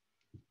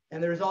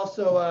 And there's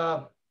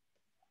also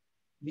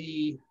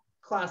the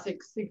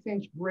classic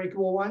 6-inch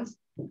breakable ones.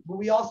 But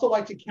we also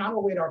like to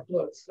counterweight our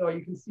floats. So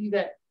you can see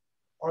that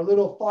our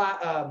little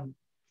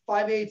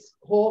 5/8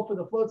 hole for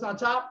the floats on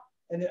top,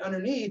 and then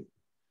underneath,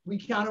 we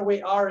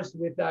counterweight ours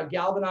with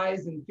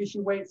galvanized and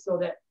fishing weights so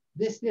that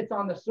this sits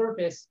on the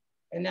surface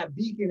and that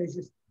beacon is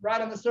just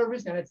right on the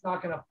surface and it's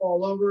not going to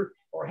fall over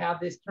or have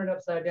this turned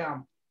upside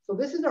down. So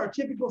this is our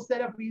typical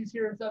setup we use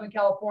here in Southern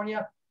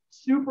California.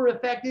 Super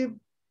effective.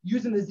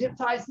 Using the zip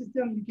tie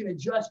system, you can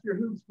adjust your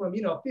hoops from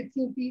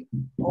 15 feet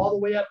all the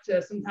way up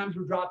to sometimes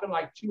we're dropping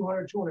like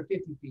 200,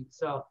 250 feet.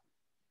 So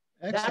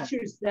excellent. That's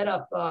your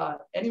setup.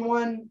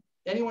 Anyone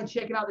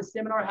checking out the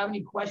seminar have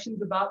any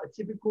questions about a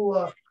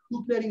typical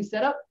hoop netting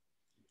setup?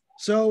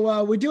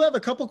 So we do have a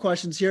couple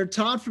questions here.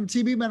 Todd from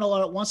TB Metal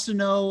Art wants to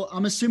know,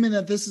 I'm assuming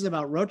that this is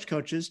about roach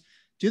coaches.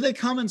 Do they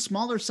come in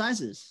smaller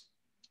sizes?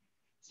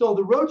 So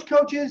the roach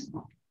coaches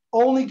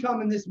only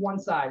come in this one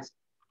size.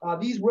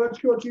 These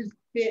roach coaches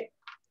fit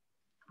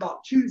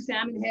about 2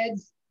 salmon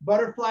heads,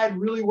 butterflied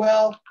really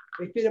well.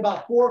 They fit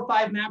about 4 or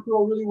 5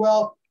 mackerel really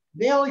well.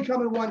 They only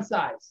come in one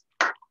size.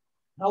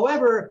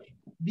 However,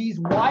 these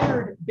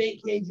wired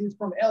bait cages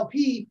from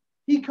LP,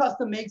 he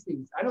custom makes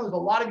these. I know there's a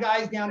lot of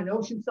guys down in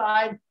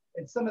Oceanside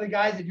and some of the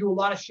guys that do a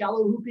lot of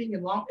shallow hooping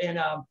in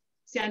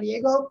San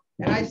Diego,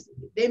 and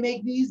they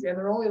make these, and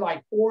they're only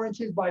like 4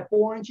 inches by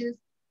 4 inches.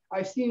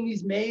 I've seen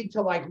these made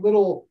to like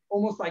little,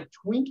 almost like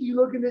Twinkie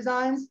looking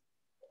designs.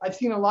 I've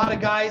seen a lot of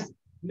guys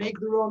make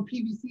their own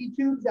PVC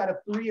tubes out of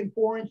 3 and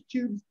 4 inch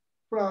tubes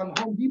from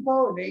Home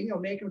Depot, and they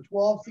make them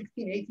 12,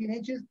 16, 18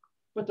 inches.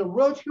 But the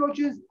roach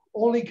coaches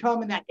only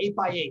come in that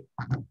 8x8.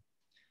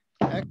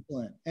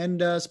 Excellent.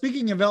 And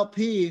speaking of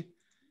LP,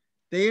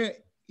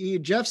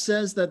 Jeff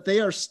says that they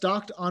are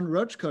stocked on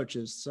roach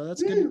coaches. So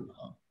that's good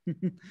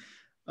to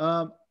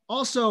know.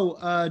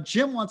 Also,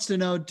 Jim wants to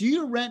know, do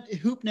you rent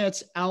hoop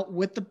nets out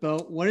with the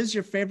boat? What is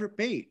your favorite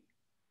bait?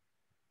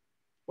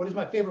 What is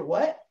my favorite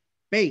what?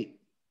 Bait.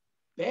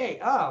 Bait.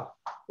 Oh,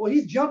 well,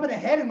 he's jumping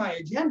ahead in my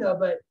agenda.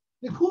 But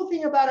the cool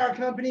thing about our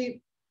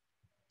company,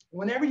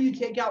 whenever you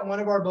take out one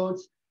of our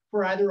boats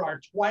for either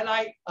our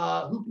twilight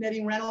hoop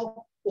netting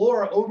rental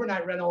or our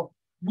overnight rental,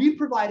 we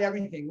provide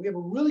everything. We have a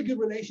really good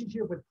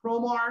relationship with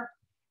Promar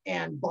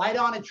and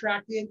Bite-On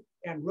Attractant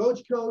and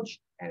Roach Coach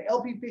and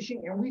LP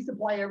Fishing, and we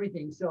supply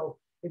everything. So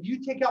if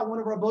you take out one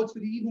of our boats for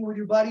the evening with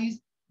your buddies,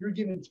 you're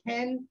given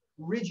 10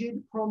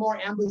 rigid Promar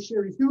Ambush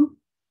Series hoop.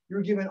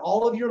 You're given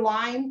all of your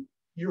line,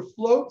 your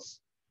floats,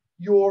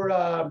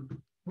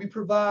 we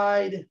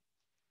provide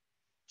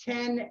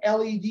 10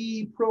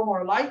 LED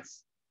Promar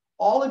lights,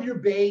 all of your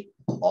bait,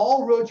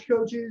 all roach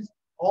coaches,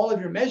 all of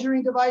your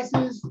measuring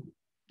devices,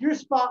 your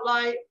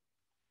spotlight,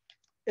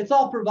 it's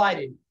all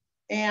provided.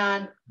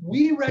 And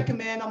we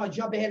recommend, I'm gonna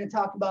jump ahead and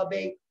talk about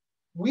bait.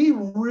 We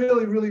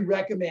really, really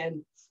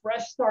recommend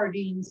fresh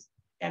sardines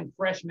and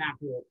fresh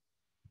mackerel.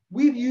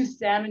 We've used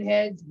salmon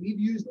heads, we've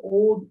used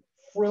old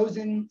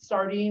frozen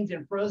sardines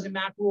and frozen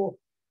mackerel,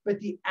 but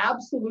the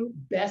absolute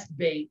best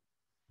bait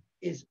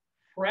is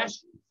fresh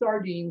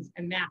sardines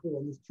and mackerel.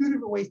 And there's two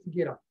different ways to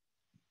get them.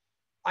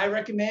 I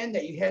recommend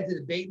that you head to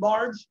the bait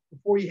barge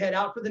before you head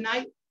out for the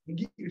night and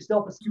get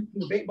yourself a scoop from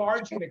the bait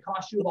barge. It's gonna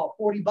cost you about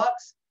 40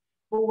 bucks.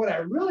 But what I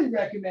really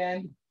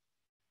recommend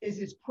is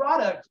this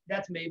product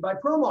that's made by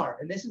Promar,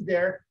 and this is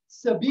their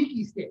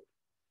Sabiki stick.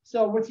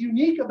 So what's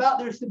unique about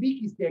their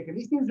Sabiki stick, and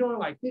these things are only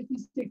like 50,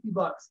 60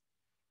 bucks.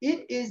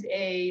 It is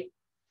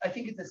I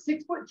think it's a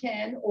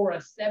 6'10" or a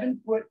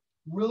 7-foot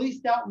really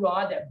stout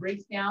rod that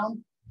breaks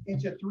down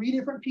into 3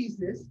 different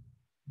pieces.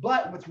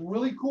 But what's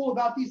really cool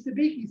about these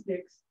Sabiki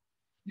sticks,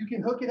 you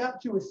can hook it up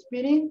to a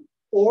spinning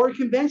or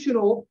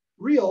conventional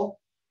reel,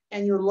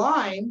 and your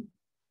line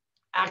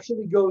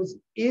actually goes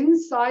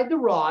inside the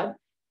rod.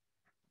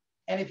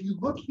 And if you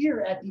look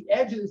here at the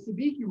edge of the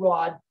Sabiki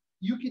rod,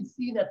 you can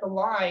see that the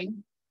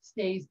line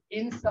stays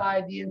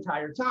inside the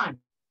entire time.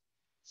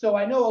 So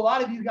I know a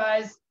lot of you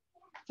guys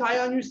tie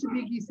on your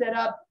Sabiki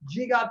setup,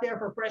 jig out there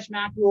for fresh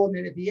mackerel, and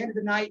then at the end of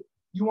the night,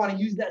 you want to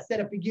use that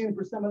setup again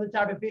for some other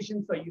type of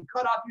fishing. So you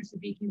cut off your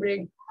Sabiki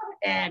rig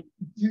and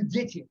you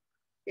ditch it.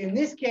 In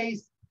this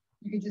case,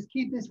 you can just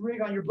keep this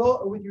rig on your boat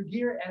or with your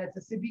gear, and it's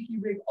a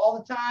Sabiki rig all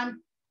the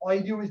time. All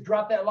you do is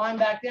drop that line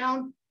back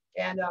down,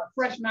 and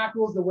fresh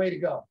mackerel is the way to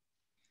go.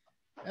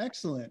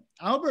 Excellent.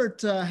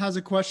 Albert has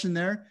a question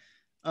there.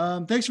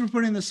 Thanks for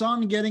putting this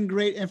on and getting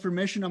great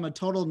information. I'm a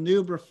total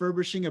noob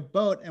refurbishing a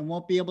boat and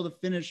won't be able to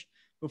finish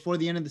before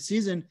the end of the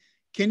season.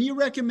 Can you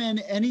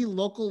recommend any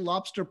local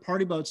lobster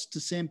party boats to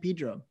San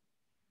Pedro?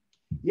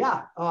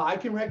 Yeah, I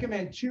can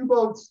recommend 2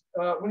 boats.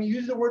 When you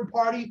use the word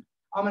party,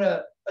 I'm going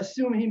to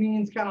assume he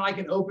means kind of like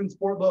an open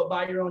sport boat,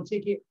 buy your own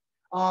ticket.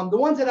 The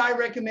ones that I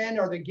recommend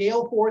are the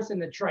Gale Force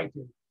and the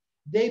Triton.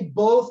 They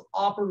both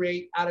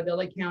operate out of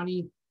LA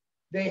County.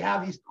 They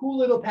have these cool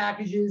little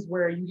packages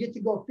where you get to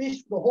go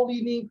fish the whole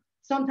evening,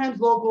 sometimes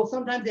local,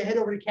 sometimes they head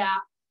over to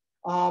Cap.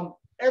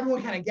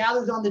 Everyone kind of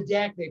gathers on the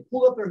deck. They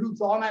pull up their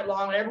hoops all night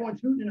long. Everyone's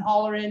hooting and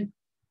hollering.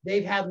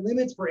 They've had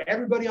limits for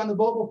everybody on the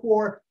boat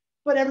before,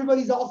 but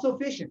everybody's also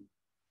fishing.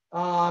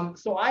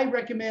 So I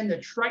recommend the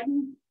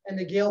Triton and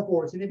the Gale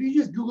Force. And if you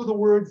just Google the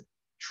words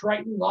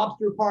Triton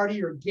Lobster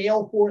Party or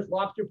Gale Force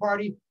Lobster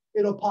Party,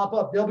 it'll pop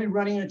up. They'll be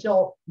running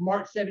until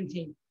March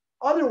 17th.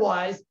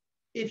 Otherwise,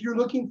 if you're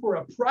looking for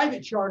a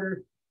private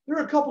charter, there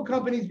are a couple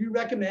companies we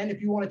recommend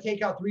if you want to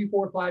take out 3,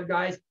 4, 5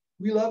 guys.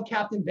 We love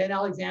Captain Ben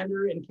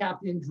Alexander and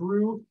Captain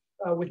Drew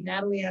with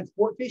Natalie Ann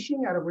Sport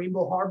Fishing out of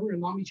Rainbow Harbor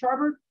and Long Beach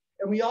Harbor.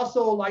 And we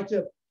also like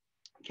to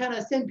kind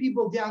of send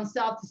people down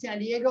south to San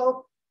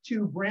Diego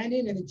to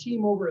Brandon and the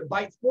team over at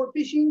Bite Sport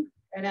Fishing.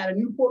 And at a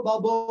Newport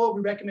Balboa,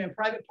 we recommend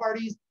private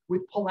parties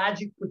with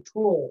Pelagic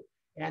Patrol.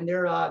 And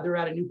they're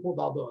at a Newport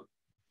Balboa.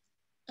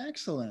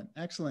 Excellent,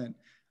 excellent.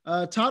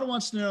 Todd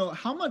wants to know,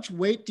 how much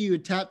weight do you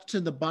attach to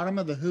the bottom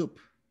of the hoop?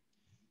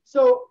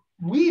 So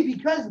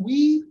because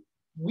we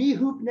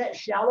hoop net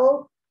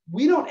shallow,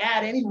 we don't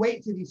add any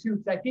weight to these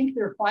hoops. I think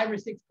they're 5 or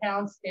 6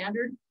 pounds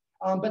standard,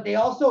 but they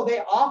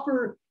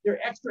offer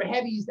their extra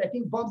heavies. I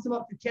think bumps them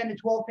up to 10 to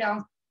 12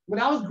 pounds.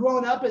 When I was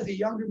growing up as a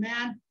younger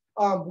man,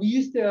 we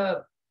used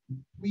to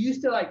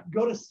like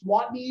go to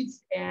swap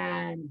meets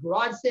and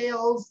garage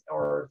sales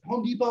or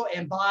Home Depot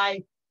and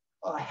buy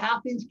a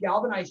 1/2-inch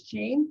galvanized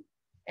chain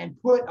and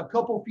put a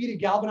couple feet of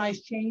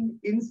galvanized chain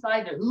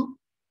inside the hoop.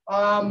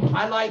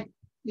 I like,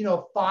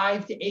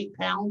 5 to 8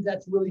 pounds.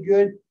 That's really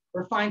good.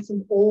 Or find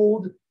some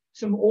old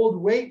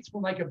weights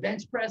from like a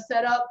bench press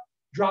setup,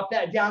 drop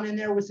that down in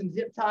there with some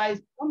zip ties.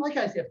 Like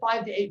I said,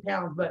 5 to 8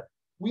 pounds, but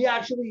we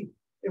actually,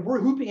 if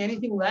we're hooping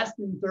anything less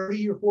than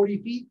 30 or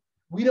 40 feet,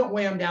 we don't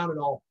weigh them down at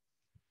all.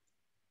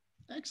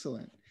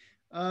 Excellent.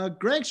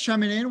 Greg's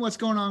chiming in. What's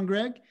going on,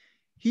 Greg?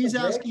 He's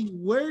asking,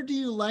 where do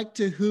you like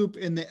to hoop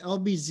in the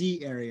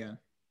LBZ area?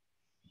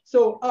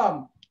 So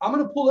I'm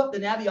going to pull up the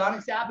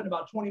Navionics app in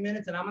about 20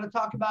 minutes and I'm going to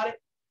talk about it.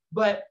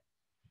 But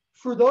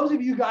for those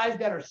of you guys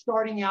that are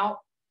starting out,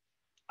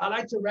 I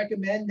like to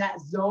recommend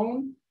that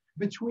zone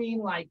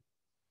between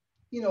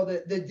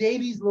the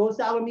Davies, Los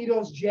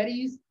Alamitos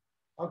jetties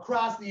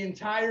across the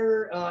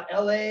entire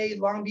LA,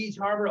 Long Beach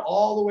Harbor,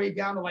 all the way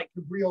down to like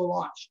Cabrillo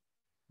Launch.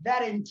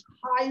 That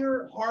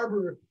entire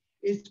harbor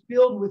is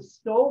filled with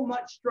so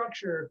much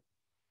structure.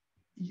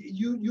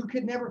 You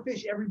could never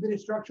fish every bit of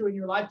structure in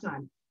your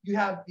lifetime. You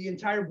have the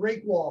entire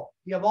break wall.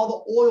 You have all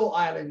the oil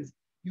islands.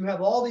 You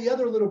have all the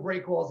other little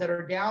break walls that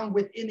are down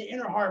within the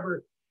inner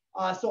harbor.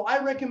 So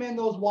I recommend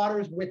those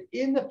waters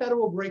within the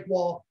federal break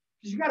wall,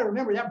 because you got to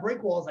remember that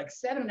break wall is like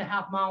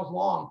 7.5 miles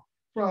long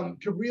from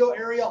Cabrillo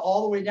area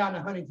all the way down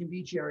to Huntington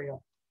Beach area.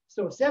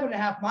 So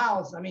 7.5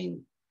 miles, I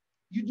mean,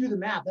 you do the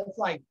math, that's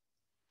like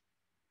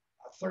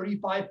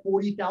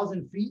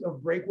 40,000 feet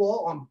of break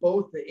wall on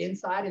both the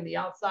inside and the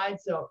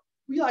outside. So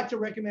we like to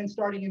recommend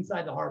starting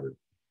inside the harbor.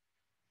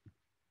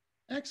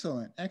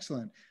 Excellent,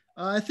 excellent.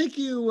 I think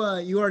you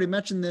already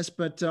mentioned this,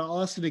 but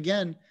I'll ask it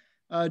again.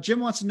 Jim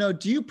wants to know,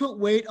 do you put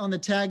weight on the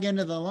tag end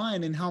of the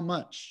line and how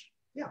much?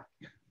 Yeah.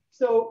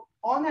 So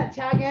on that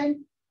tag end,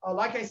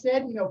 like I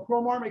said, you know,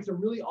 Promar makes a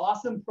really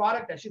awesome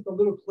product. That's just a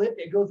little clip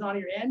that goes on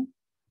your end.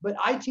 But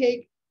I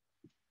take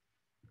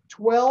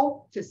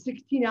 12 to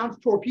 16 ounce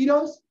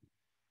torpedoes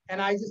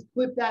and I just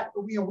clip that.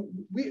 You know,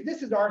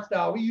 this is our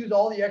style. We use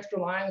all the extra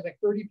line. There's like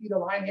 30 feet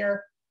of line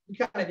here. We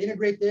kind of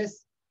integrate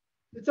this.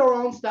 It's our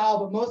own style,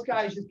 but most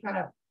guys just kind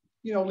of,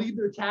 you know, leave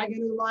their tag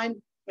into the line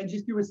and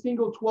just do a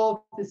single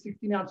 12 to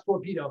 16 ounce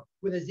torpedo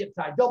with a zip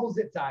tie, double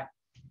zip tie.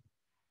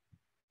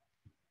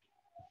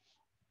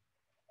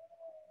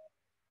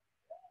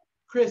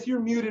 Chris,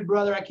 you're muted,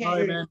 brother. I can't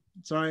hear you.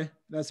 Sorry.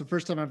 That's the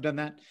first time I've done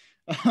that.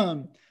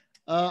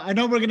 I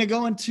know we're going to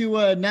go into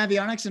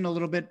Navionics in a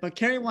little bit, but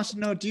Carrie wants to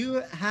know, do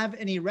you have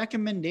any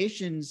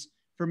recommendations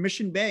for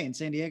Mission Bay in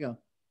San Diego?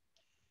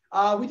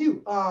 We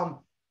do.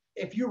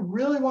 If you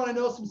really want to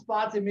know some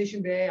spots in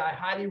Mission Bay, I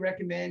highly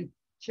recommend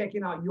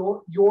checking out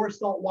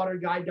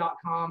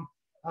yoursaltwaterguide.com.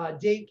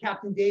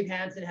 Captain Dave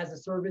Hansen has a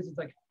service. It's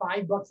like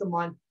 $5 a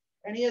month.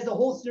 And he has a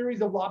whole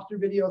series of lobster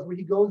videos where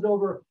he goes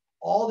over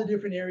all the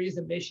different areas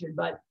of Mission.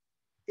 But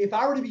if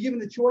I were to be given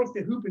the choice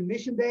to hoop in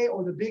Mission Bay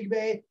or the Big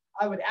Bay,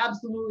 I would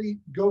absolutely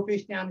go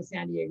fish down to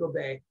San Diego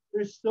Bay.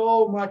 There's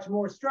so much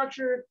more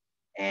structure,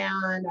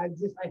 and I've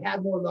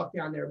had more luck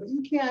down there. But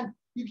you can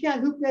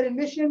hoop net in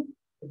Mission.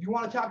 If you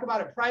want to talk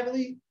about it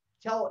privately,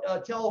 tell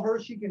her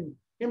him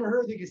or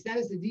her, they can send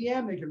us a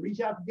DM. They can reach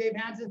out to Dave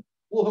Hansen.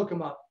 We'll hook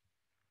them up.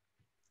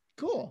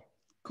 Cool,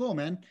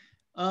 man.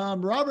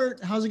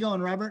 Robert, how's it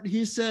going, Robert?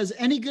 He says,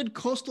 any good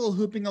coastal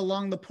hooping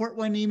along the Port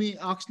Hueneme,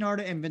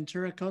 Oxnard, and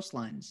Ventura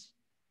coastlines?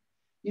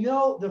 You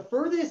know, the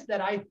furthest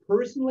that I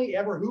personally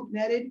ever hoop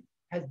netted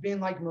has been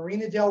like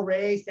Marina del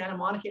Rey, Santa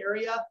Monica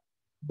area.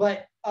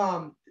 But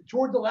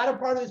toward the latter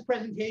part of this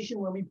presentation,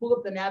 when we pull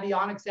up the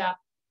Navionics app,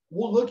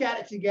 we'll look at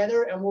it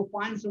together and we'll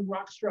find some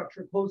rock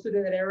structure closer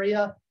to that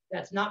area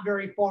that's not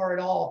very far at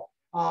all.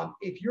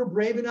 If you're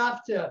brave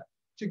enough to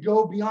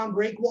go beyond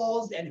break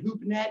walls and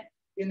hoop net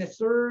in the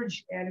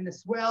surge and in the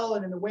swell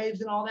and in the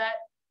waves and all that,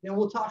 then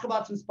we'll talk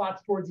about some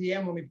spots towards the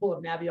end when we pull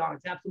up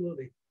Navionics.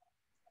 Absolutely.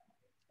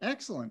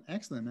 Excellent,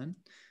 man.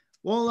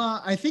 Well,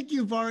 I think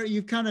you've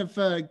kind of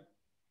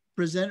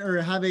present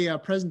or have a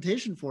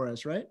presentation for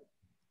us, right?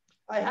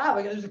 I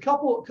have. There's a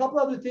couple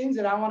other things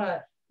that I want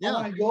to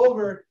go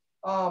over.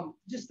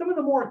 Just some of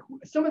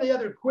the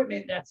other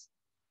equipment that's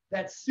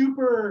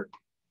super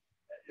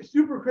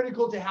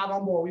critical to have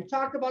on board. We've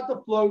talked about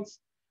the floats.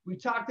 We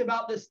talked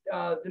about this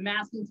the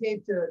masking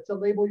tape to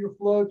label your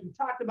floats. We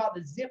talked about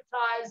the zip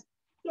ties.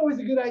 It's always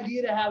a good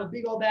idea to have a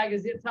big old bag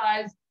of zip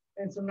ties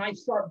and some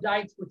nice sharp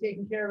dikes for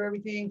taking care of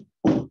everything.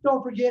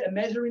 Don't forget a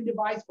measuring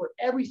device for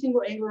every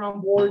single angler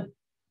on board.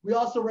 We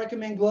also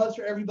recommend gloves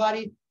for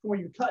everybody for when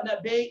you're cutting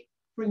up bait,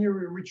 when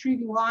you're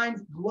retrieving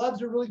lines.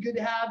 Gloves are really good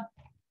to have.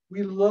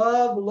 We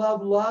love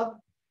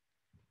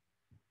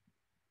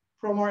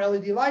Promar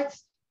LED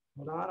lights.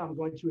 Hold on, I'm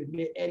going to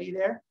admit Eddie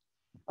there.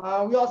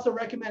 We also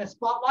recommend a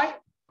spotlight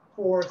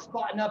for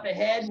spotting up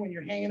ahead when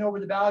you're hanging over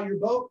the bow of your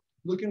boat,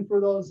 looking for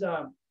those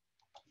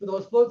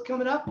floats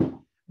coming up.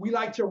 We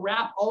like to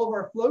wrap all of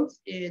our floats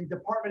in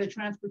Department of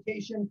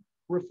Transportation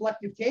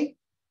reflective tape,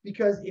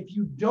 because if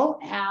you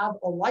don't have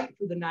a light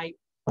for the night,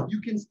 you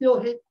can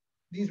still hit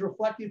these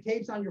reflective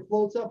tapes on your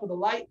floats up with a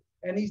light,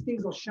 and these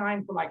things will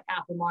shine for like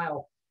half a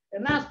mile.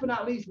 And last but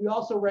not least, we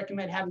also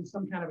recommend having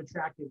some kind of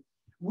attractant.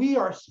 We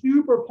are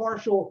super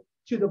partial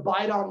to the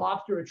bite-on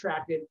lobster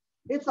attractant.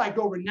 It's like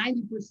over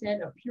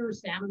 90% of pure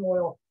salmon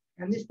oil,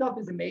 and this stuff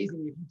is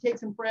amazing. If you take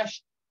some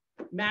fresh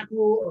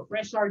mackerel or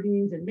fresh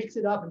sardines and mix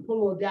it up and put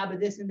a little dab of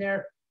this in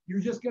there, you're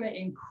just going to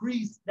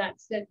increase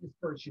that scent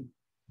dispersion.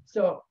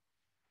 So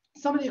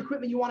some of the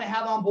equipment you want to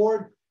have on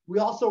board, we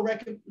also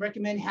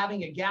recommend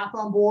having a gaff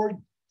on board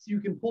so you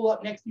can pull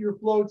up next to your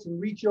floats and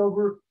reach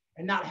over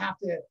and not have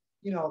to,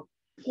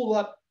 pull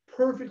up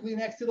perfectly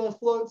next to those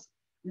floats.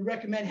 We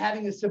recommend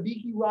having a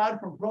Sabiki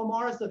rod from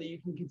Promar so that you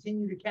can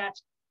continue to catch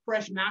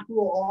fresh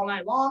mackerel all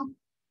night long.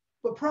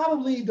 But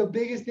probably the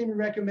biggest thing we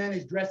recommend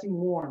is dressing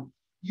warm.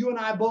 You and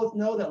I both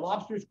know that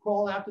lobsters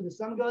crawl after the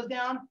sun goes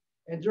down.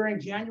 And during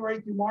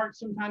January through March,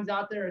 sometimes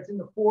out there, it's in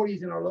the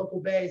 40s in our local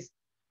bays.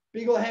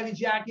 Big old heavy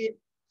jacket,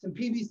 some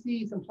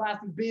PVC, some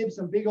plastic bibs,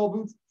 some big old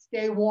boots.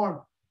 Stay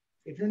warm.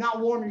 If you're not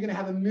warm, you're going to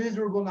have a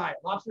miserable night.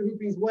 Lobster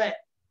hooping is wet,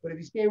 but if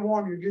you stay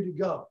warm, you're good to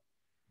go.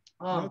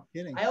 No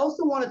kidding. I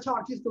also want to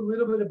talk just a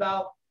little bit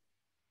about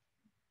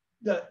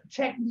the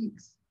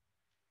techniques.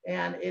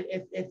 And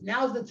if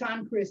now's the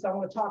time, Chris, I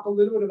want to talk a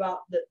little bit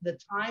about the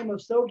time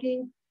of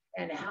soaking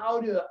and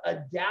how to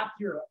adapt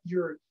your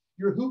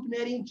hoop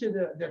netting to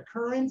the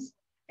currents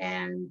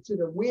and to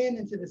the wind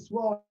and to the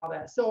swell and all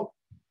that. So,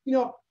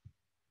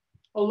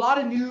 a lot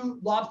of new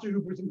lobster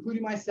hoopers,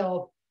 including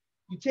myself,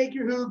 you take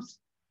your hoops,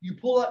 you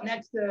pull up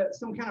next to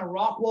some kind of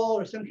rock wall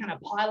or some kind of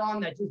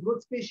pylon that just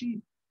looks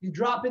fishy, you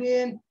drop it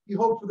in, you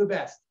hope for the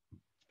best.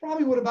 It's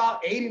probably what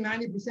about 80,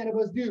 90% of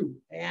us do,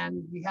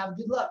 and we have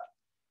good luck.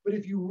 But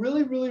if you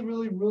really, really,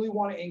 really, really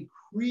want to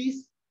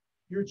increase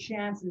your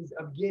chances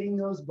of getting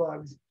those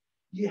bugs,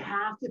 you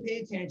have to pay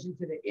attention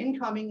to the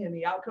incoming and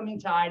the outgoing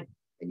tide,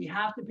 and you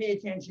have to pay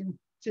attention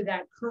to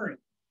that current.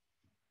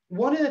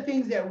 One of the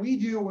things that we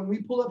do when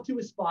we pull up to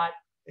a spot,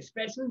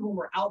 especially when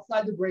we're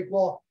outside the break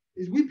wall,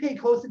 is we pay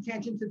close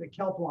attention to the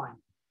kelp line.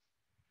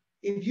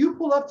 If you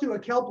pull up to a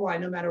kelp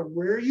line, no matter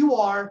where you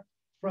are,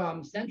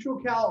 from Central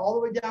Cal all the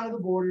way down to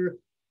the border,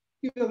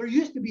 there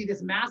used to be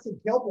this massive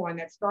kelp line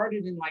that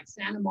started in like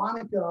Santa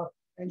Monica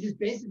and just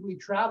basically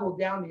traveled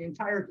down the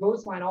entire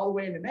coastline all the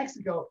way into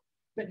Mexico.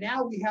 But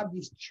now we have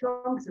these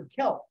chunks of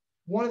kelp.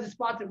 One of the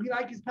spots that we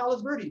like is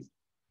Palos Verdes.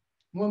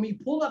 When we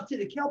pull up to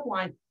the kelp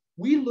line,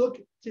 we look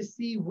to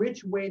see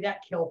which way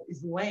that kelp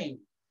is laying.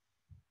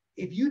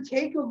 If you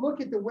take a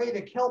look at the way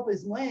the kelp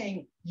is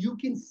laying, you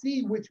can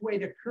see which way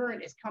the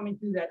current is coming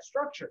through that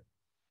structure.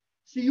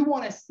 So you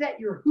want to set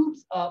your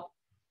hoops up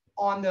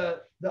on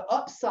the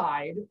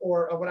upside,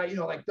 or what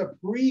like the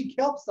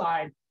pre-kelp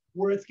side,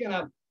 where it's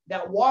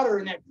that water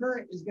and that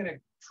current is gonna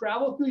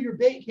travel through your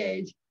bait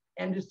cage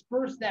and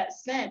disperse that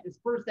scent,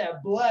 disperse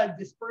that blood,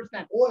 disperse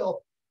that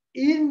oil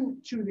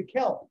into the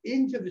kelp,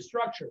 into the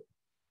structure.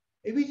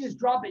 If you just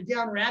drop it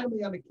down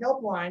randomly on the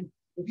kelp line,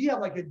 if you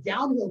have like a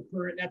downhill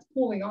current that's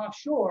pulling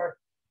offshore,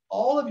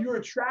 all of your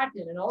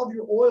attractant and all of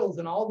your oils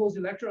and all those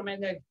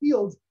electromagnetic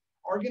fields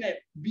are going to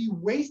be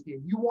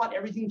wasted. You want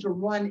everything to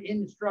run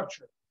in the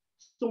structure.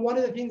 So one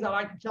of the things I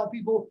like to tell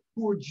people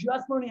who are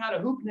just learning how to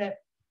hoop net,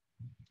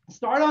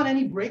 start on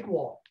any break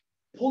wall.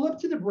 Pull up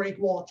to the break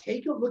wall,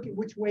 take a look at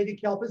which way the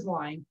kelp is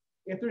lying.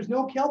 If there's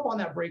no kelp on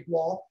that break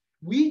wall,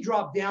 we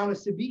drop down a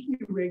Sabiki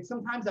rig.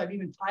 Sometimes I've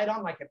even tied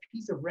on like a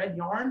piece of red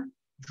yarn,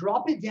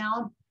 drop it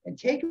down and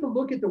take a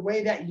look at the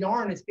way that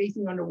yarn is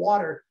facing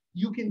underwater.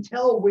 You can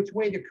tell which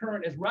way the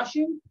current is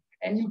rushing,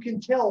 and you can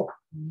tell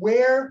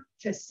where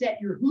to set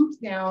your hoops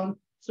down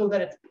so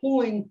that it's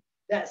pulling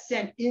that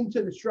scent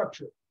into the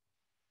structure.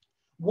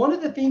 One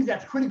of the things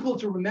that's critical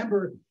to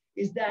remember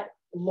is that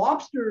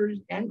lobsters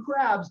and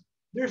crabs,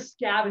 they're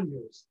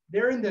scavengers.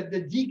 They're in the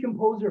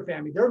decomposer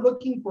family. They're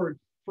looking for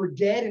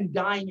dead and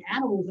dying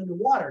animals in the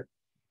water.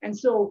 And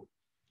so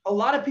a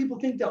lot of people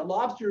think that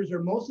lobsters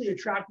are mostly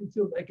attracted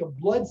to like a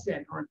blood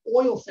scent or an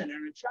oil scent or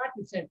an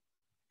attractant scent.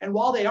 And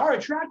while they are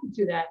attracted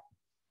to that,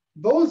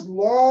 those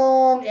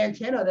long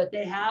antennae that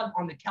they have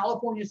on the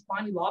California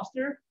spiny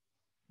lobster,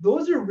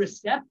 those are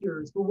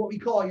receptors for what we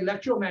call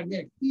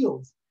electromagnetic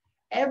fields.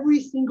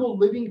 Every single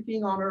living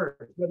thing on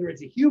Earth, whether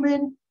it's a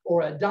human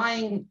or a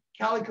dying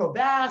calico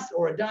bass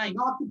or a dying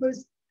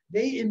octopus,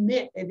 they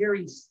emit a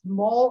very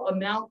small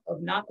amount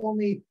of not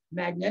only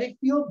magnetic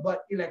field,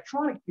 but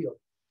electronic field.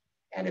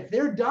 And if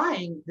they're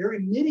dying, they're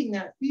emitting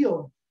that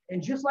field.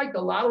 And just like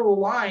the lateral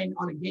line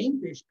on a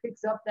game fish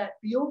picks up that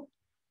field,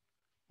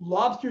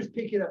 lobsters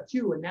pick it up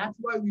too. And that's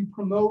why we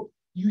promote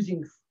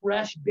using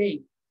fresh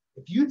bait.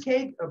 If you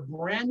take a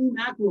brand new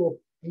mackerel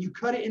and you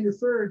cut it into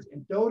thirds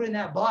and throw it in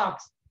that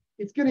box,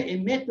 it's going to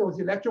emit those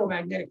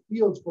electromagnetic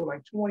fields for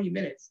like 20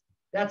 minutes.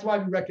 That's why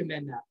we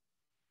recommend that.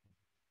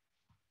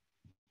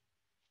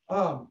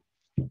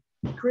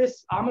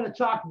 Chris, I'm going to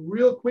talk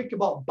real quick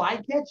about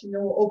Bycatch, and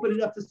then we'll open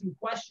it up to some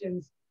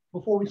questions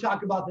before we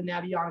talk about the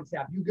Navionics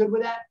app. You good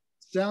with that?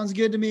 Sounds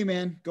good to me,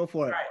 man. Go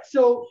for it. All right.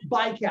 So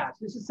Bycatch,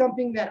 this is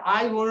something that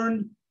I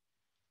learned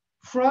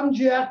from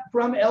Jeff,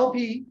 from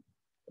LP.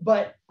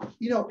 But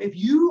if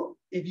you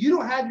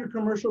don't have your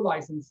commercial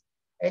license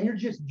and you're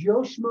just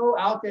Joe Schmo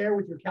out there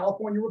with your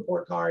California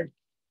report card,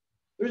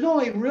 there's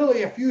only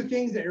really a few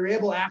things that you're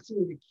able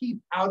actually to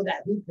keep out of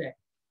that hoop net.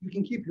 You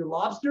can keep your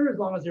lobster as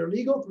long as they're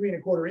legal, 3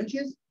 1/4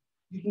 inches.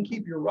 You can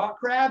keep your rock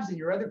crabs and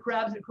your other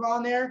crabs that crawl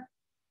in there.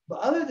 But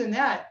other than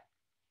that,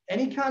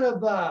 any kind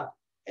of I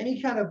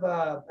think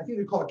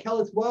they're called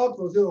Kellett's whelks,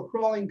 those little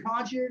crawling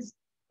conches,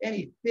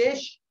 any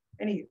fish,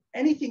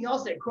 anything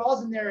else that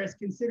crawls in there is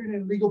considered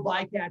an illegal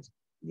bycatch,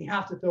 and you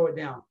have to throw it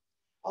down.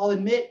 I'll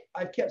admit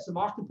I've kept some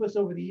octopus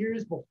over the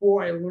years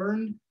before I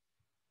learned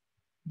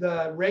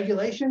the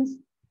regulations.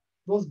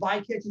 Those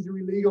bycatches are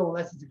illegal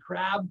unless it's a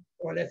crab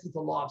or unless it's a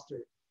lobster.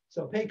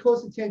 So pay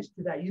close attention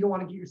to that. You don't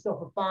want to get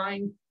yourself a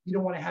fine. You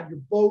don't want to have your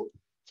boat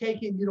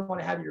taken. You don't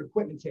want to have your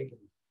equipment taken.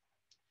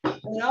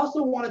 And I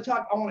also want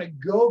to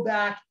go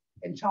back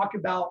and talk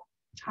about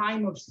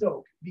time of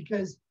soak,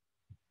 because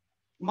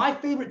my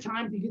favorite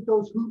time to get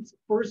those hoops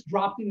first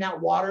dropped in that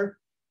water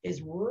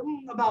is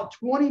about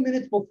 20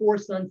 minutes before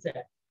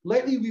sunset.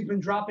 Lately, we've been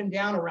dropping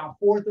down around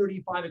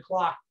 4:30, 5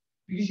 o'clock,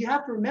 because you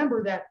have to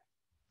remember that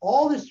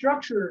all the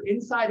structure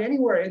inside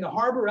anywhere in the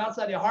harbor,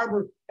 outside the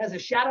harbor, has a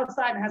shadow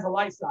side and has a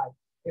light side.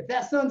 If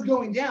that sun's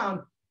going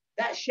down,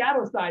 that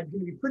shadow side is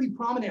going to be pretty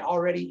prominent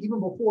already, even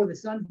before the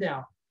sun's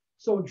down.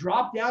 So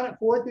drop down at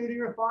 4:30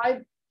 or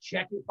 5,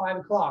 check at 5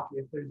 o'clock.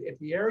 If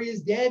the area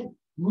is dead,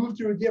 move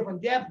to a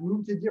different depth,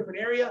 move to a different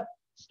area.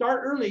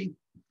 Start early,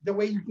 the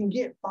way you can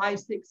get 5,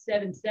 6,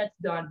 7 sets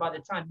done by the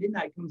time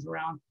midnight comes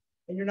around,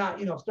 and you're not,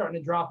 starting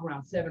to drop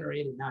around 7 or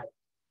 8 at night.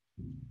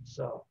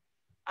 So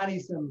I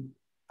need some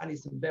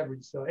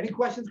beverage. So any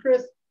questions,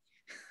 Chris?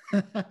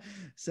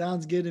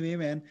 Sounds good to me,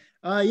 man.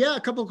 Yeah,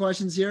 a couple of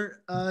questions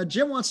here.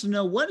 Jim wants to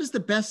know, what is the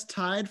best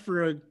tide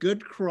for a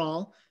good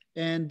crawl,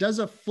 and does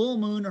a full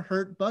moon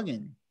hurt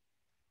bugging?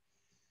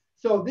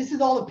 So this is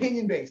all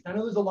opinion based. I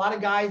know there's a lot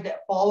of guys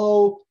that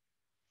follow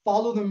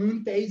the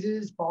moon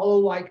phases, follow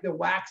like the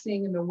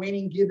waxing and the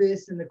waning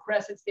gibbous and the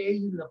crescent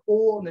stages and the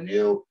full and the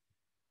new.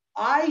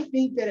 I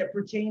think that it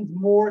pertains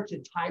more to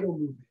tidal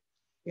movement,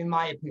 in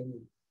my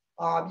opinion.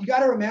 You got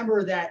to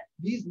remember that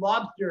these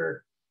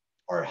lobster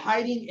are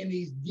hiding in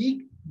these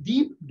deep,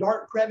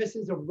 dark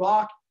crevices of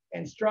rock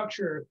and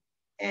structure.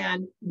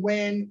 And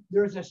when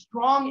there's a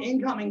strong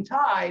incoming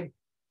tide,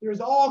 there's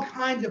all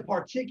kinds of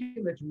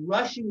particulates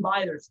rushing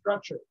by their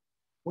structure.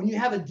 When you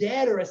have a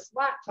dead or a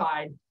slack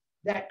tide,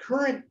 that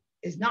current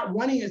is not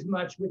running as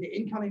much with the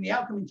incoming, the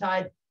outgoing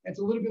tide. It's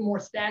a little bit more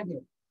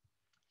stagnant.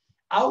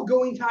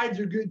 Outgoing tides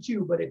are good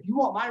too, but if you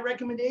want my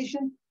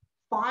recommendation,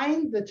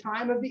 find the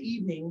time of the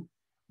evening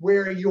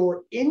where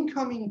your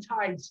incoming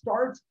tide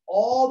starts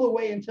all the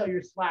way until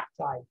your slack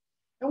tide.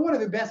 And one of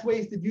the best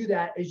ways to do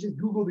that is just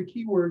Google the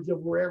keywords of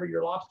wherever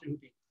you're lobster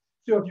hooping.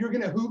 So if you're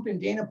gonna hoop in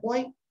Dana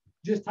Point,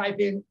 just type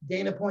in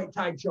Dana Point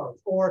tide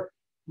charts or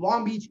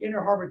Long Beach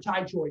Inner Harbor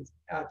tide charts,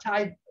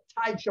 tide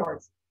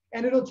charts,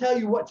 and it'll tell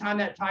you what time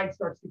that tide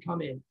starts to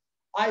come in.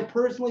 I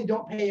personally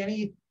don't pay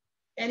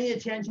any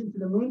attention to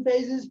the moon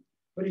phases,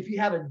 but if you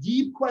have a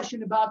deep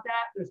question about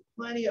that, there's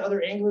plenty of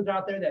other anglers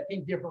out there that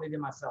think differently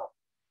than myself.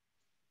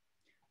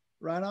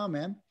 Right on,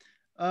 man.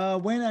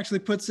 Wayne actually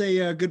puts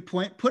a good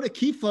point. Put a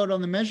key float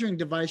on the measuring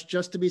device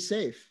just to be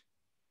safe.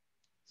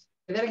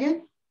 Say that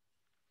again?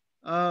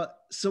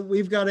 So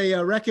we've got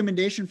a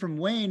recommendation from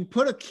Wayne.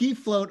 Put a key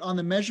float on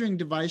the measuring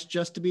device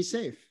just to be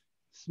safe.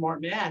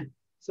 Smart man.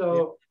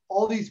 So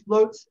all these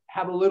floats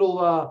have a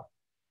little,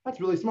 that's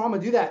really smart. I'm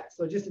gonna do that.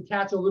 So just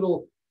attach a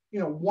little,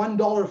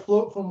 $1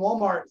 float from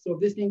Walmart. So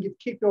if this thing gets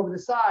kicked over the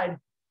side,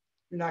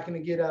 you're not gonna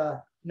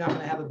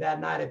have a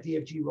bad night if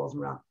DFG rolls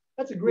around.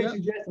 That's a great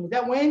suggestion. Is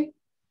that Wayne?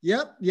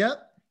 Yep.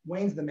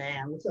 Wayne's the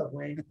man. What's up,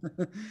 Wayne?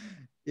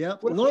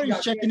 Yep.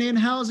 Lori's checking in.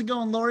 How's it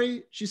going,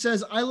 Lori? She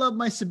says, I love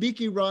my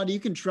Sabiki rod.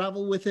 You can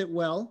travel with it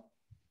well.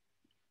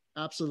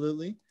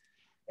 Absolutely.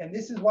 And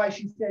this is why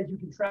she said you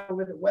can travel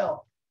with it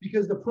well,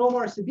 because the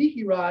Promar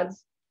Sabiki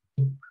rods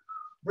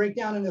break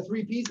down into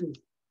 3 pieces.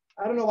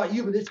 I don't know about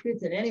you, but this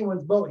fits in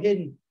anyone's boat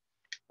hidden.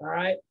 All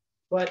right.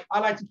 But I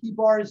like to keep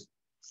ours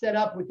set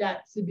up with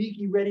that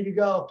Sabiki ready to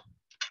go.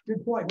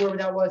 Good point, whoever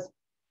that was.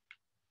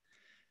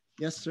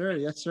 Yes, sir.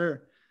 Yes,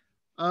 sir.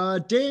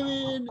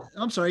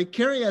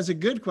 Carrie has a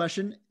good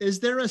question. Is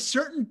there a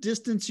certain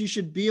distance you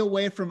should be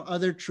away from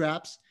other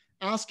traps?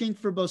 Asking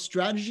for both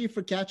strategy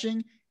for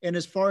catching and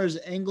as far as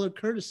angler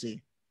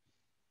courtesy.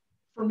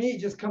 For me, it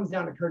just comes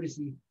down to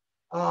courtesy.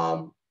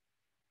 I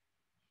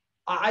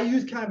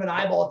use kind of an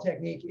eyeball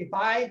technique. If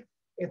I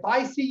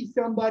see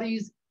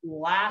somebody's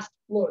last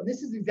float, and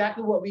this is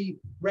exactly what we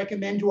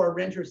recommend to our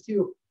renters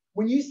too.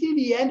 When you see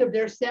the end of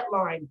their set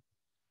line,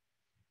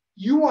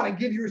 you want to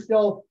give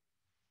yourself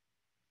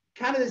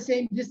kind of the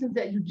same distance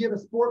that you give a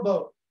sport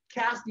boat,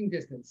 casting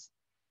distance,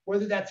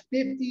 whether that's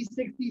 50,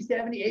 60,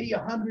 70, 80,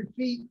 100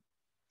 feet.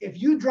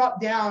 If you drop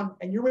down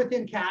and you're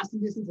within casting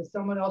distance of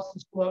someone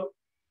else's float,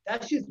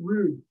 that's just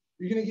rude.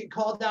 You're going to get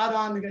called out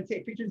on. They're going to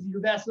take pictures of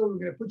your vessel. We're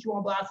going to put you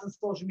on blast on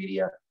social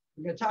media.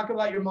 We're going to talk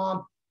about your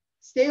mom.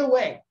 Stay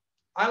away.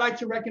 I like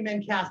to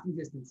recommend casting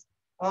distance.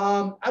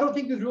 I don't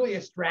think there's really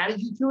a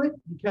strategy to it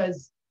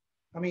because,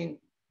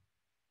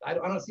 I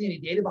don't see any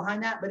data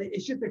behind that, but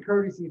it's just a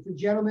courtesy. It's a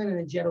gentleman and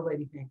a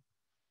gentlelady thing.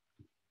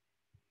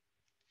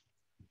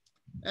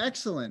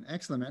 Excellent,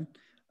 man.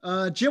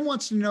 Jim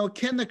wants to know,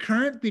 can the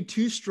current be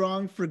too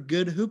strong for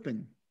good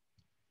hooping?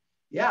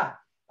 Yeah.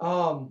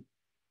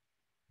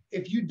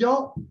 If you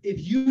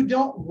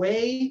don't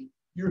weigh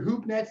your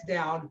hoop nets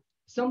down,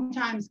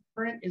 sometimes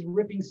current is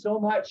ripping so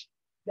much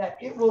that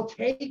it will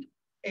take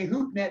a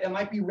hoop net that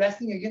might be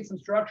resting against some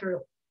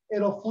structure.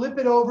 It'll flip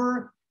it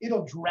over.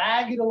 It'll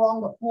drag it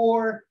along the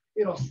floor.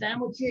 It'll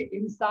sandwich it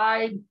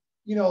inside,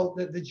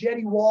 the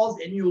jetty walls,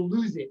 and you'll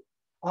lose it.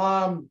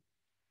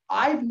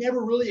 I've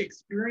never really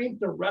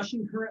experienced a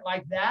rushing current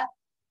like that,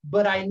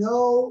 but I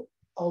know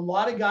a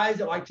lot of guys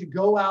that like to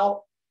go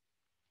out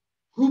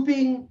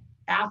hooping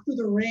after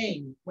the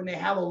rain when they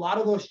have a lot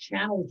of those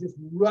channels just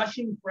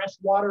rushing fresh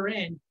water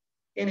in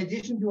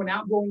addition to an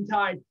outgoing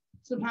tide.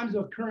 Sometimes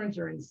those currents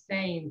are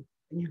insane,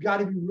 and you got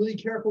to be really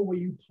careful where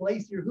you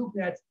place your hoop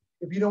nets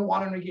if you don't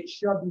want them to get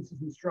shoved into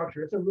some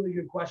structure. It's a really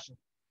good question.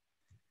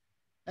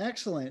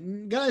 Excellent.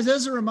 And guys,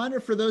 as a reminder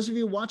for those of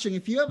you watching,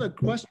 if you have a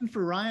question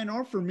for Ryan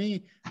or for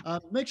me,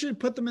 make sure to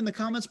put them in the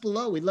comments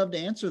below. We'd love to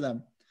answer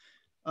them.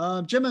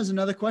 Jim has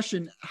another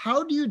question.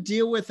 How do you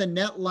deal with a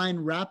net line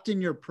wrapped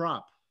in your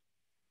prop?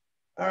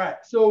 All right.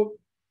 So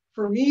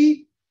for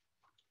me,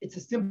 it's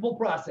a simple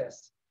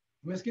process.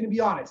 I'm just going to be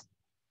honest.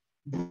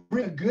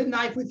 Bring a good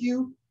knife with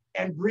you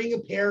and bring a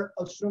pair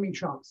of swimming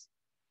trunks.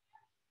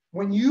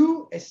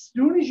 As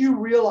soon as you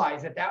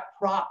realize that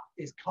prop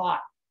is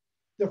caught,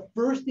 the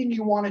first thing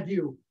you want to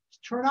do is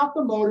turn off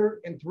the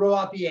motor and throw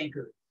out the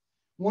anchor.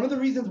 One of the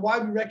reasons why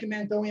we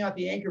recommend throwing out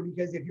the anchor,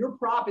 because if your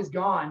prop is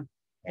gone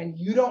and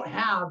you don't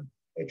have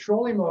a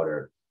trolling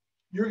motor,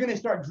 you're going to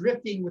start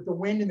drifting with the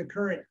wind and the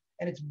current,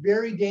 and it's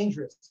very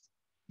dangerous.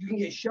 You can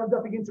get shoved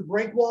up against a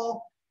break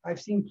wall. I've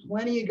seen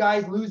plenty of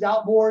guys lose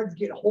outboards,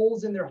 get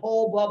holes in their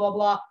hull, blah, blah,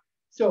 blah.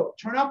 So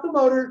turn off the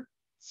motor,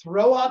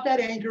 throw out that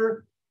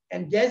anchor,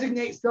 and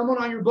designate someone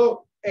on your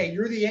boat. Hey,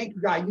 you're the anchor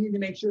guy. You need to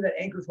make sure that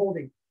anchor's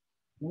holding.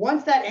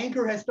 Once that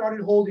anchor has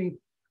started holding,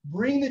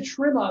 bring the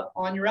trim up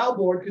on your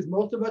outboard, because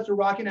most of us are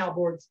rocking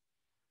outboards.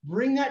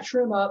 Bring that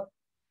trim up.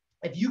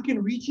 If you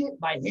can reach it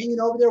by hanging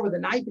over there with a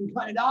knife and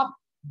cutting it off,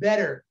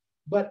 better.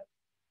 But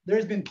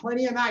there's been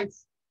plenty of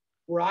nights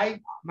where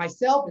I,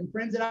 myself and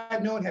friends that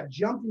I've known have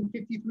jumped in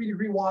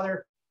 53-degree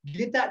water,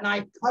 get that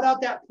knife, cut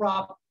out that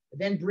prop,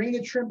 then bring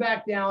the trim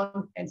back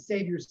down and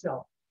save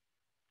yourself.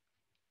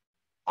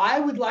 I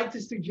would like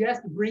to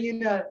suggest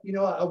bringing a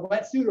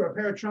wetsuit or a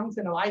pair of trunks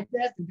and a life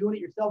vest and doing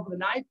it yourself with a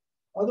knife.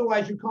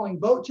 Otherwise, you're calling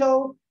boat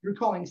tow, you're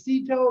calling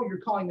sea tow, you're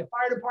calling the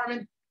fire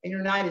department, and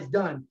your night is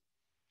done.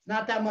 It's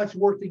not that much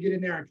work to get in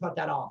there and cut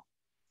that off.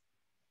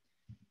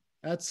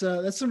 That's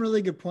some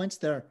really good points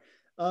there.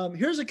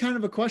 Here's a kind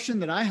of a question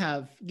that I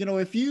have. You know,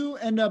 if you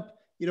end up,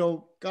 you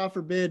know, God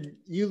forbid,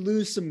 you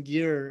lose some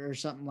gear or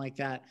something like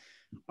that,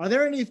 are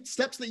there any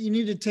steps that you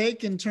need to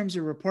take in terms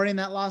of reporting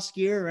that lost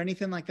gear or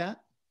anything like that?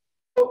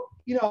 So,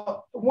 you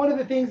know, one of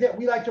the things that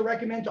we like to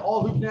recommend to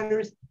all hoop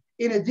netters,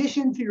 in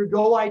addition to your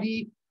Go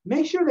ID,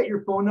 make sure that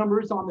your phone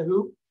number is on the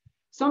hoop.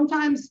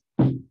 Sometimes,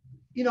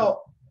 you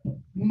know,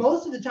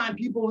 most of the time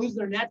people lose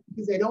their nets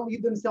because they don't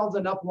leave themselves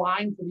enough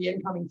line for the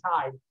incoming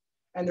tide.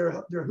 And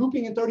they're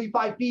hooping at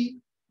 35 feet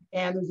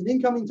and there's an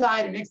incoming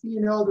tide, and next thing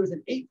you know, there's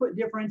an 8-foot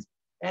difference,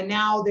 and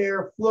now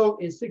their float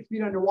is 6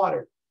 feet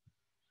underwater.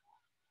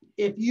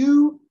 If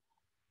you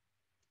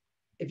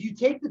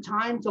take the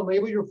time to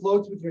label your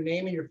floats with your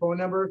name and your phone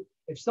number,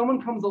 if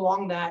someone comes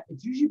along that,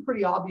 it's usually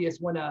pretty obvious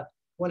when a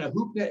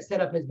hoop net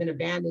setup has been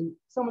abandoned,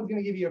 someone's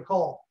going to give you a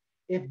call.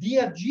 If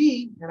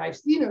DFG, and I've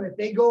seen them, if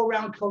they go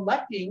around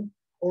collecting,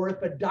 or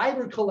if a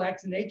diver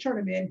collects and they turn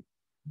them in,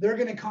 they're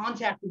going to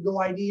contact the Go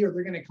ID or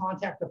they're going to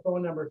contact the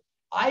phone number.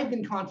 I've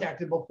been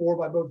contacted before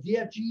by both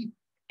DFG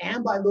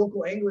and by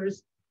local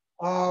anglers.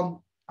 I'm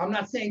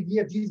not saying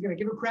DFG is going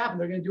to give a crap and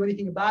they're going to do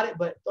anything about it,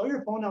 but throw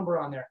your phone number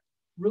on there,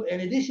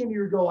 in addition to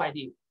your Go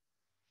ID.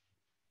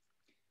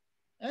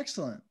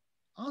 Excellent.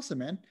 Awesome,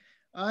 man.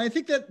 I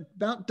think that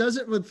about does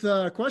it with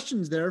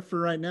questions there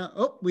for right now.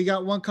 Oh, we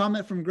got one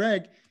comment from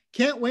Greg.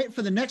 Can't wait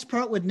for the next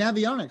part with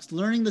Navionics,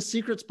 learning the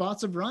secret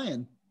spots of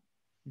Ryan.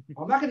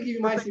 I'm not going to give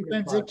you my secret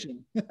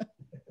transition.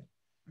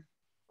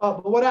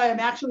 But what I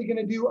am actually going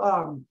to do,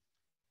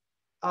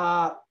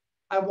 I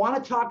want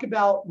to talk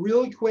about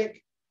really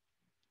quick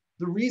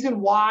the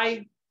reason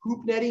why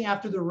hoop netting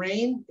after the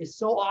rain is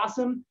so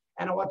awesome.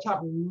 And I want to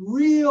talk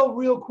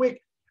real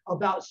quick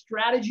about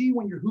strategy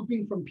when you're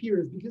hooping from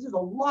piers, because there's a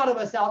lot of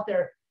us out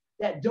there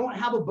that don't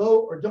have a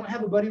boat or don't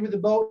have a buddy with a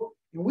boat.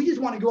 And we just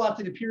want to go out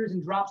to the piers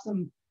and drop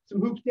some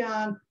hoops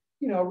down,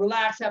 you know,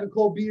 relax, have a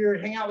cold beer,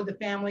 hang out with the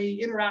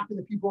family, interact with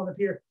the people on the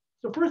pier.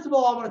 So first of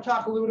all, I want to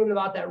talk a little bit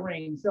about that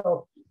rain.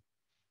 So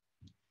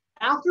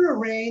after a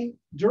rain,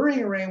 during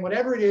a rain,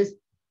 whatever it is,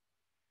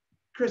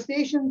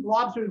 crustaceans,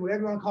 lobsters,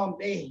 whatever you want to call them,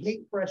 they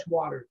hate fresh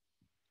water.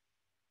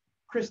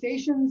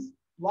 Crustaceans,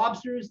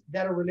 lobsters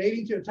that are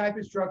relating to a type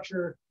of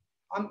structure,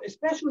 I'm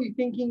especially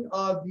thinking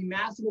of the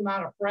massive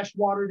amount of fresh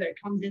water that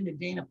comes into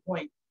Dana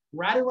Point,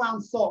 right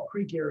around Salt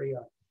Creek area.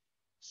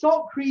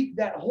 Salt Creek,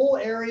 that whole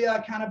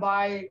area kind of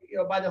by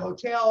the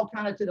hotel,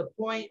 kind of to the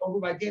point over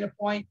by Dana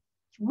Point,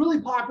 it's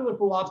really popular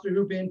for lobster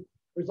hooping.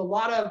 There's a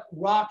lot of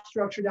rock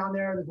structure down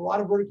there. There's a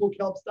lot of vertical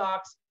kelp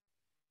stocks.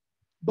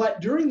 But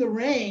during the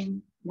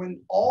rain,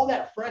 when all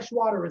that fresh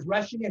water is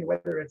rushing in,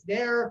 whether it's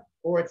there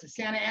or it's the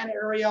Santa Ana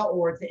area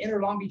or it's the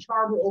inner Long Beach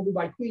Harbor over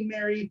by Queen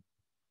Mary,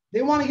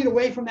 they want to get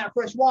away from that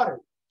fresh water.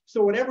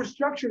 So whatever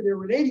structure they're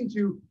relating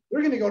to,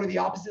 they're going to go to the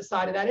opposite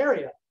side of that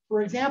area.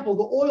 For example,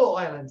 the oil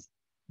islands.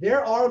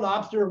 There are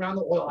lobster around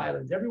the oil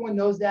islands. Everyone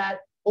knows that.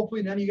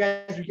 Hopefully none of you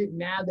guys are getting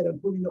mad that I'm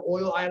putting the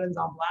oil islands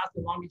on blast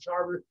in Long Beach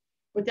Harbor.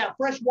 But that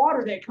fresh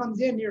water that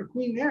comes in near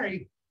Queen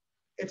Mary,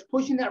 it's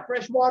pushing that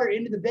fresh water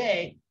into the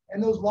bay,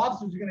 and those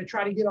lobsters are going to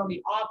try to get on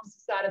the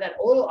opposite side of that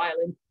oil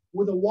island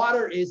where the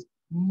water is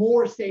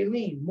more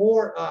saline,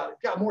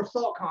 got more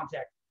salt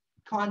content.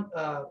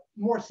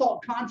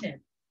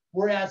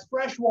 Whereas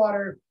fresh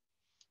water,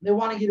 they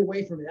want to get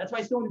away from it. That's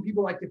why so many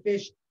people like to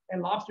fish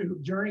and lobster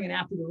hoop during and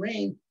after the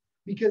rain,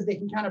 because they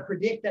can kind of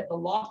predict that the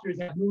lobsters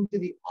have moved to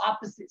the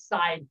opposite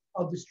side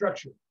of the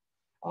structure.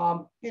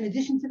 In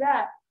addition to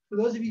that, for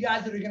those of you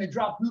guys that are going to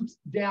drop hoops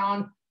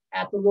down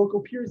at the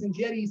local piers and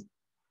jetties,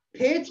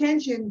 pay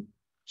attention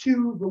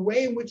to the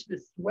way in which the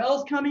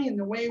swell's coming and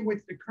the way in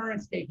which the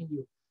current's taking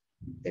you.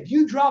 If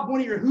you drop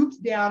one of your hoops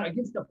down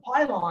against a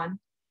pylon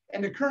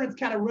and the current's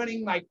kind of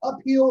running like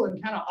uphill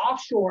and kind of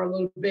offshore a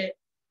little bit,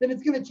 then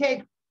it's going to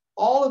take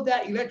all of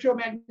that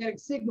electromagnetic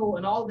signal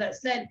and all of that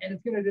scent, and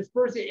it's going to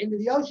disperse it into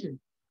the ocean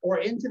or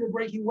into the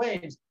breaking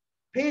waves.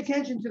 pay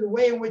attention to the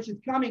way in which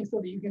it's coming so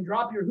that you can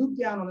drop your hoop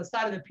down on the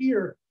side of the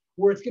pier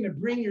where it's going to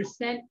bring your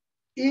scent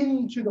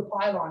into the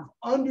pylons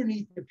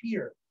underneath the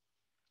pier.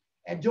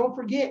 And don't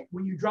forget,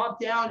 when you drop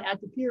down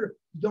at the pier,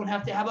 you don't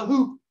have to have a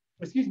hoop.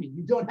 Excuse me,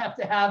 you don't have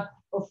to have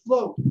a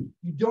float.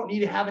 You don't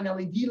need to have an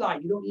LED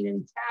light. You don't need any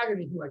tag or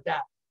anything like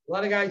that. A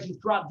lot of guys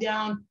just drop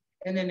down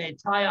and then they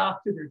tie off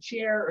to their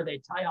chair or they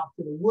tie off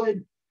to the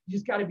wood. You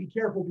just got to be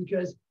careful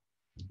because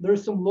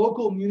there's some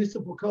local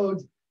municipal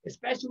codes,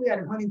 especially out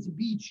of Huntington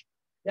Beach,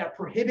 that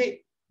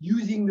prohibit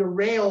using the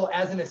rail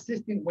as an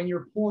assistant when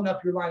you're pulling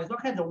up your line. There's all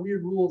kinds of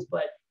weird rules,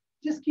 but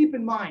just keep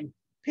in mind,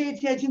 pay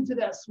attention to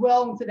that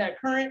swell and to that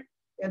current.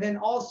 And then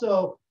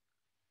also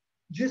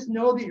just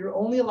know that you're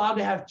only allowed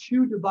to have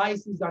 2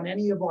 devices on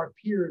any of our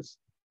piers.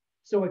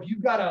 So if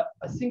you've got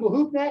a single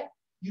hoop net,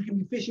 you can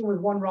be fishing with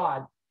 1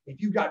 rod.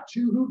 If you've got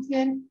 2 hoops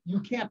in, you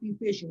can't be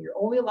fishing. You're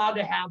only allowed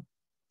to have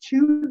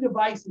 2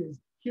 devices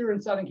here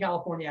in Southern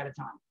California at a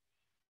time.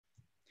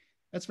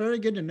 That's very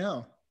good to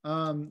know.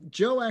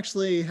 Joe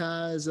actually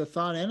has a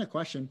thought and a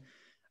question.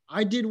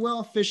 I did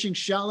well fishing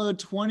shallow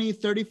 20,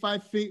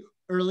 35 feet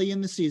early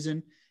in the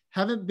season.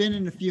 Haven't been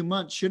in a few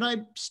months. Should I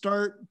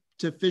start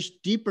to fish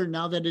deeper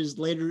now that it is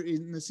later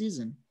in the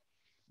season?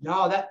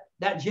 No,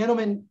 that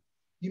gentleman,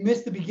 you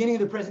missed the beginning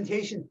of the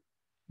presentation.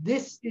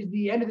 This is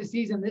the end of the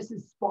season. This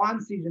is spawn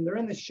season. They're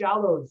in the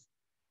shallows.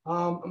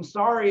 I'm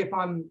sorry if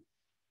I'm,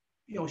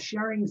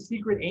 sharing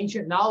secret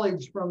ancient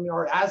knowledge from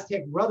our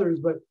Aztec brothers,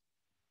 but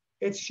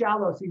it's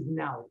shallow season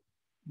now.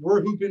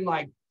 We're hooping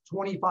like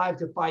 25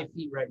 to 5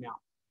 feet right now.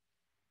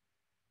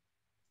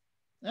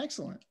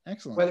 Excellent.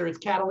 Excellent. Whether it's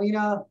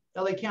Catalina,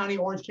 LA County,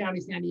 Orange County,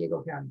 San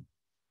Diego County.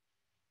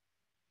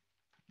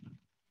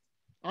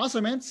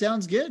 Awesome, man.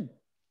 Sounds good.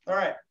 All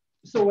right.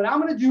 So what I'm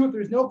going to do, if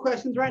there's no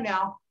questions right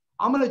now,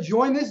 I'm going to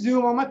join this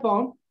Zoom on my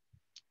phone.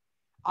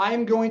 I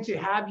am going to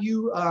have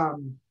you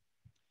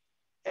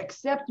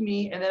accept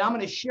me, and then I'm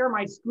going to share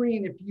my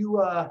screen if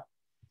you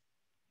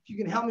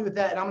can help me with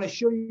that. And I'm going to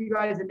show you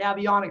guys the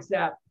Navionics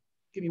app.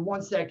 Give me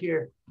 1 sec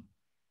here.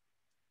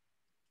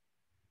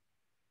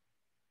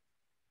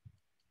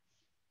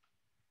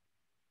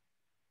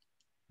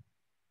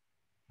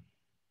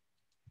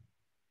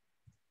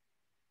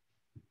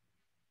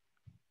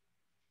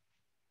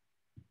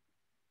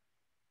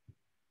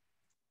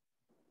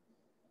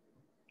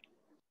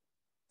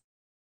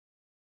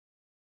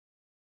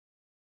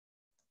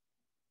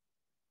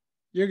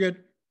 You're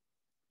good.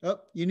 Oh,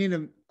 you need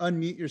to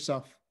unmute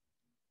yourself.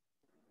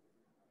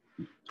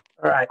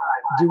 All right.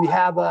 Do we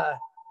have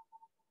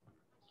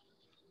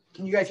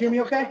can you guys hear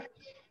me okay?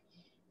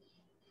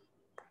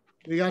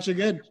 We got you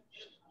good.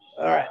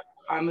 All right.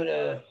 All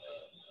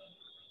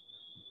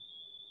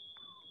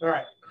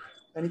right.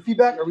 Any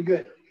feedback? Are we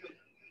good?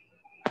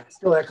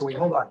 Still echoing.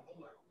 Hold on.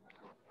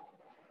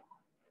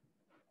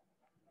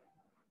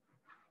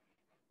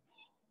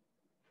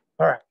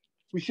 All right.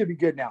 We should be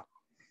good now.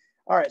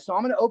 All right. So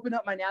I'm going to open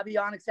up my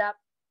Navionics app,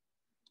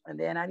 and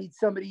then I need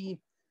somebody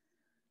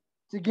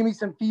to give me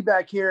some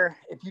feedback here.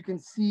 If you can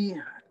see,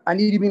 I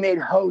need to be made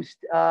host.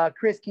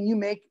 Chris, can you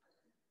make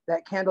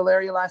that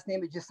Candelaria last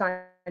name that just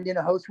signed in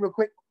a host real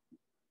quick?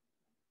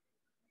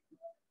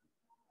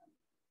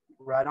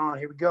 Right on.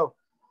 Here we go.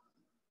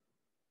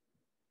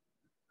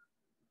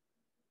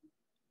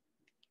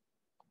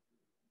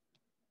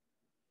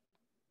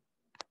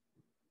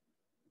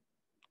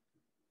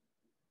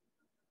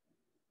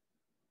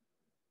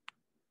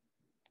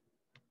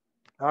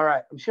 All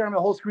right. I'm sharing my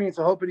whole screen,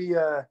 so hopefully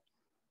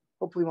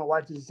my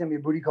wife doesn't send me a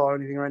booty call or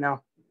anything right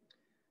now.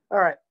 All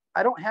right.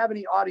 I don't have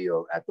any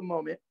audio at the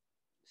moment,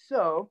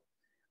 so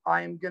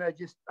I'm going to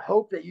just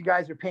hope that you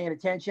guys are paying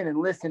attention and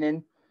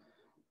listening.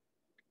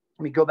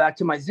 Let me go back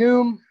to my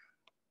Zoom.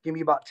 Give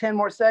me about 10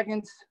 more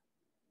seconds.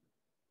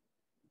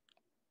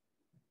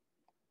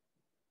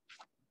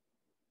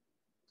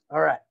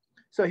 All right.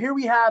 So here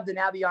we have the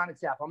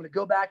Navionics app. I'm going to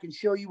go back and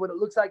show you what it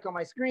looks like on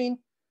my screen.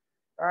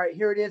 All right.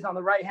 Here it is on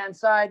the right-hand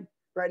side,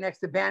 right next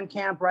to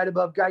Bandcamp, right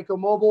above Geico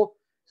Mobile.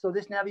 So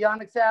this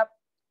Navionics app.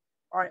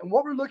 All right. And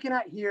what we're looking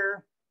at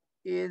here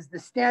is the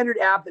standard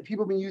app that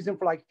people have been using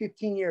for like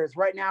 15 years.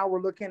 Right now,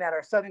 we're looking at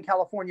our Southern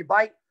California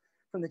bite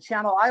from the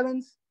Channel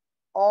Islands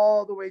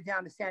all the way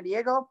down to San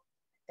Diego.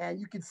 And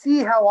you can see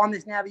how on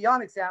this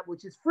Navionics app,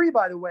 which is free,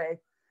 by the way,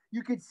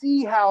 you could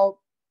see how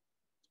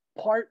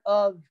part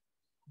of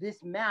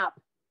this map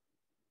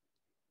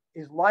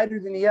is lighter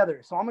than the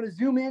other. So I'm going to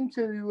zoom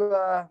into,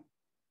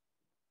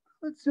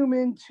 let's zoom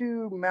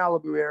into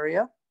Malibu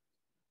area.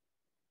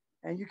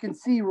 And you can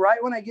see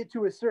right when I get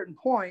to a certain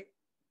point,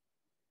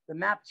 the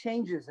map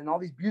changes and all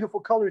these beautiful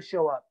colors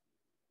show up.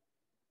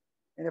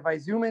 And if I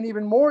zoom in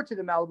even more to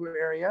the Malibu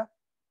area,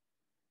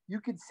 you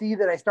could see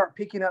that I start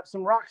picking up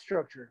some rock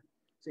structure.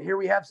 So here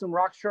we have some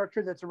rock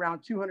structure that's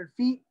around 200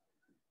 feet.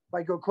 If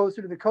I go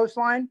closer to the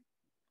coastline,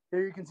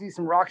 there you can see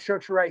some rock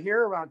structure right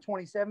here around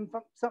 27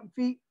 something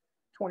feet,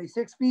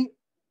 26 feet.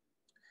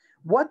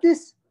 What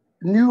this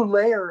new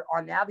layer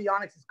on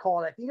Navionics is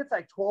called, I think it's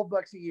like $12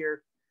 a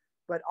year,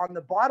 but on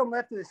the bottom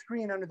left of the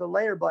screen under the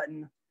layer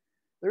button,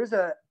 there's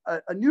a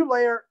new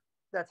layer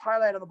that's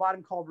highlighted on the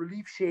bottom called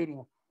relief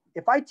shading.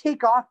 If I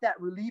take off that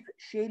relief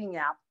shading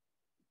app,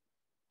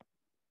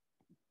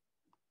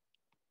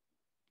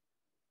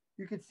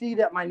 you can see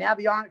that my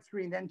Navionics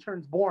screen then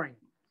turns boring.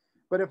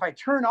 But if I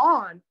turn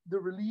on the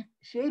relief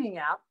shading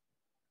app,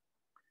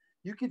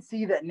 you can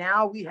see that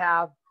now we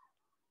have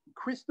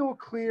crystal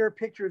clear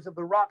pictures of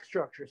the rock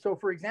structure. So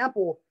for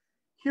example,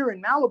 here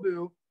in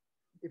Malibu,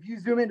 if you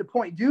zoom into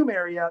Point Doom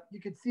area, you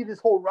can see this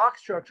whole rock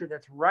structure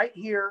that's right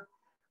here,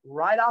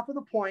 right off of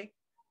the point.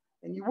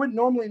 And you wouldn't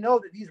normally know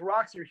that these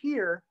rocks are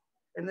here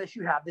unless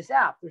you have this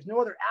app. There's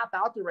no other app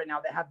out there right now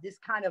that have this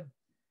kind of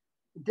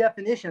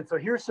definition. So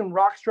here's some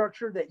rock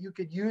structure that you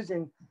could use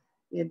in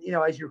you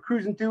know, as you're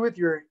cruising through with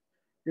your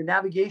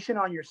navigation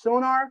on your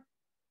sonar.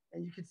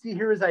 And you can see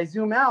here as I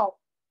zoom out,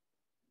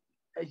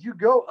 as you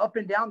go up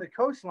and down the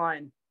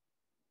coastline,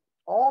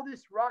 all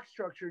this rock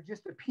structure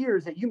just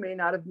appears that you may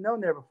not have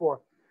known there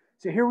before.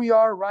 So here we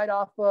are right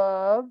off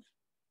of,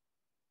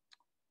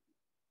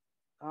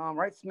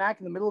 right smack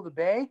in the middle of the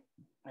bay.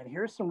 And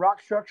here's some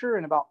rock structure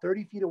in about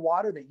 30 feet of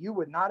water that you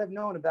would not have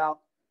known about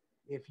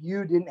if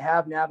you didn't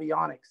have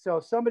Navionics. So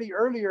somebody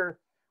earlier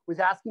was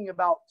asking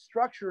about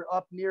structure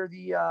up near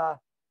the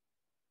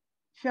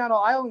Channel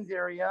Islands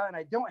area, and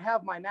I don't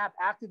have my map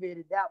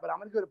activated that, but I'm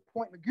going to go to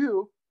Point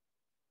Magoo,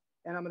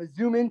 and I'm going to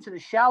zoom into the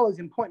shallows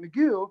in Point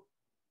Magoo.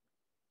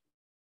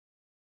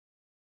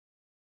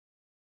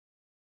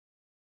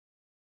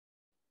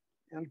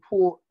 And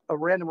pull a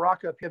random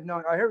rock up.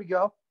 Oh, here we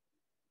go.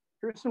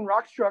 Here's some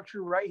rock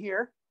structure right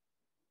here.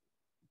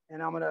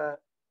 And I'm going to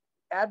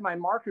add my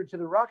marker to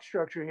the rock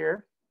structure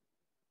here.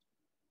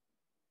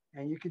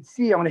 And you can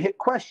see I'm going to hit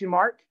question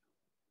mark.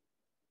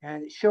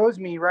 And it shows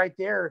me right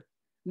there,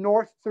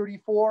 north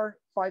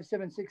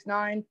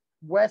 345769,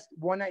 west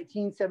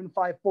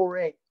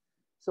 1197548.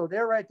 So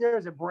there right there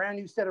is a brand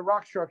new set of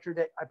rock structure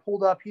that I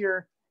pulled up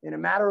here in a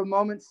matter of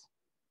moments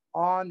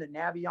on the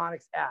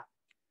Navionics app.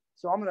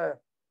 So I'm going to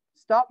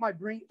stop my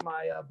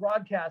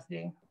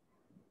broadcasting.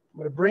 I'm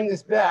going to bring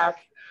this back.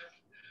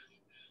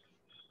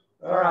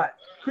 All right.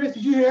 Chris,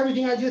 did you hear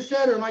everything I just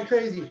said, or am I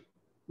crazy?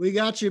 We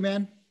got you,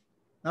 man.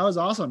 That was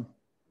awesome.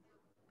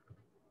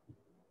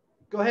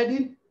 Go ahead,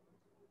 dude.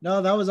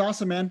 No, that was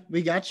awesome, man.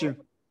 We got you.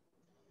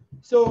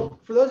 So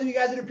for those of you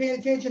guys that are paying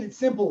attention, it's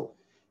simple.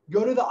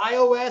 Go to the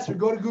iOS or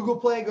go to Google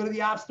Play, go to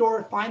the App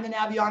Store, find the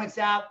Navionics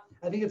app.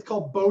 I think it's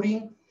called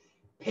Boating.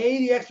 Pay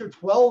the extra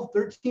 $12,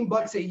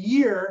 $13 a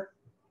year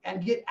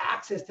and get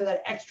access to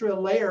that extra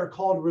layer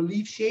called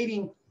relief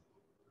shading.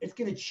 It's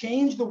going to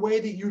change the way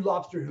that you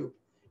lobster hoop.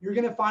 You're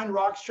going to find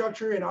rock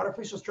structure and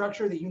artificial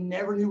structure that you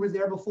never knew was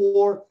there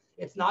before.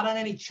 It's not on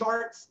any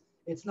charts.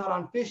 It's not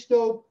on Fish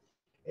Dope.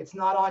 It's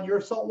not on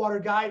your saltwater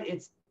guide.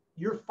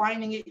 You're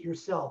finding it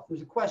yourself.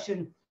 There's a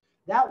question.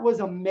 That was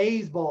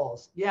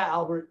amazeballs. Yeah,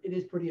 Albert, it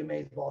is pretty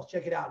amazeballs.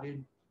 Check it out,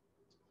 dude.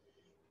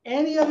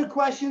 Any other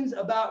questions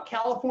about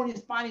California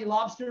spiny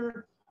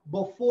lobster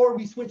before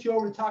we switch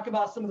over to talk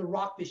about some of the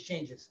rockfish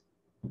changes?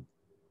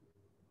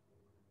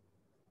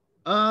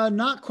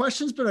 Not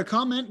questions, but a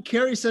comment.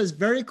 Carrie says,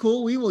 very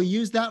cool. We will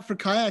use that for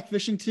kayak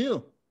fishing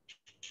too.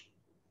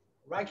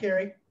 Right,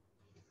 Carrie.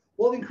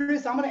 Well, then,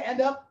 Chris, I'm going to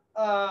end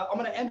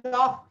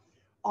off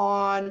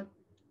on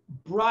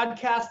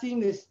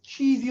broadcasting this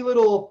cheesy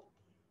little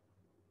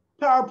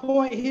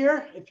PowerPoint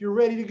here. If you're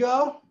ready to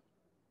go.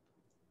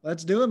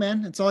 Let's do it,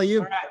 man. It's all you.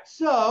 All right.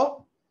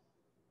 So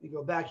let me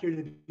go back here to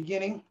the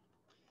beginning.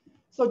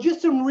 So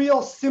just some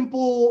real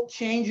simple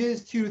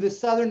changes to the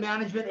southern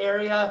management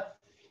area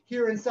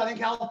here in Southern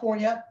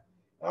California.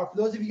 For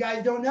those of you guys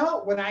who don't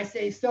know, when I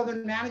say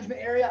southern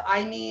management area,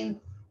 I mean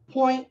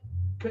Point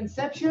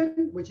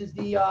Conception, which is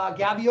the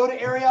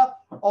Gaviota area,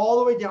 all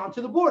the way down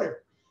to the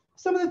border.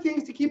 Some of the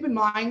things to keep in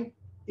mind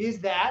is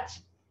that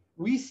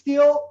we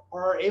still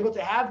are able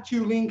to have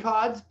 2 lean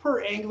cods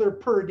per angler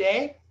per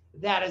day.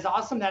 That is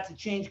awesome. That's a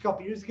change a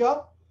couple years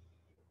ago.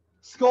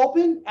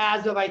 Sculpin,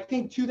 as of I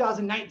think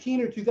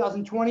 2019 or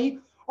 2020,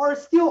 are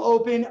still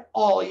open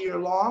all year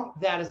long.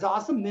 That is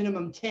awesome.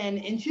 Minimum 10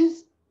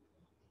 inches.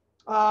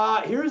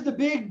 Here's the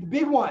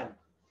big one.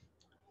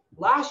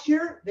 Last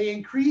year, they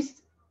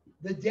increased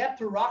the depth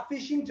to rock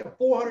fishing to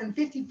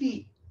 450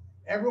 feet.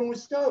 Everyone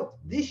was stoked.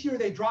 This year,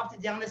 they dropped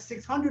it down to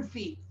 600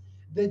 feet.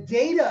 The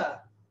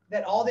data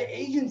that all the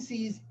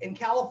agencies in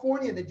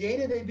California, the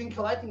data they've been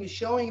collecting is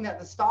showing that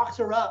the stocks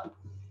are up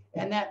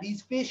and that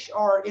these fish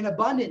are in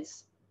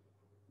abundance.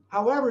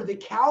 However, the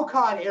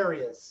cowcod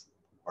areas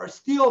are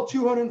still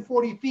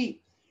 240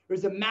 feet.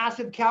 There's a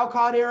massive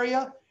cowcod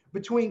area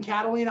between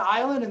Catalina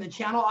Island and the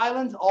Channel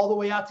Islands all the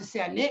way out to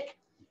San Nick.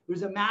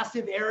 There's a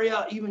massive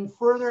area even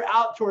further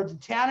out towards the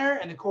Tanner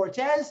and the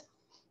Cortez.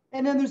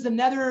 And then there's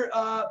another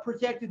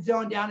protected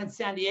zone down in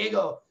San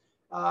Diego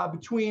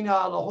between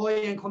La Jolla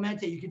and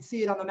Clemente. You can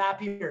see it on the map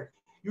here.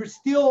 You're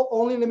still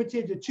only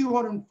limited to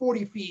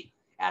 240 feet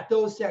at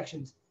those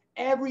sections.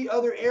 Every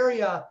other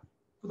area,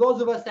 for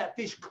those of us that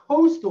fish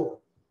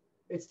coastal,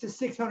 it's to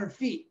 600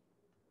 feet.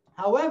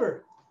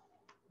 However,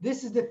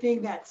 this is the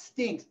thing that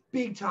stinks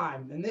big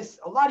time. And this,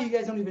 a lot of you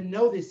guys don't even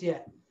know this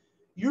yet.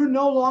 you're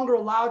no longer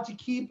allowed to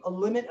keep a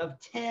limit of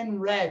 10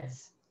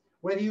 reds,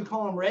 whether you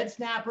call them red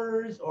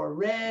snappers or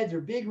reds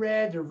or big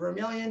reds or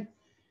vermilion.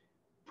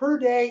 Per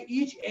day,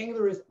 each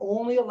angler is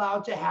only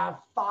allowed to have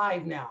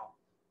 5 now.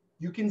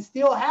 You can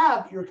still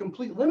have your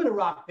complete limit of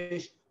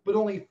rockfish, but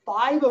only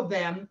 5 of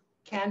them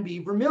can be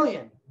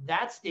vermilion.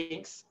 That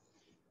stinks.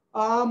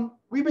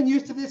 We've been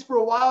used to this for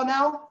a while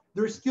now.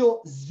 There's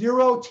still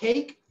 0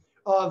 take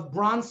of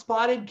bronze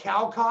spotted,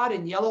 cow cod,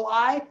 and yellow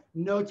eye.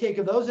 No take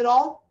of those at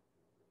all.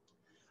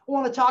 I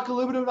want to talk a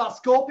little bit about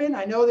sculpin.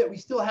 I know that we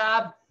still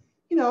have,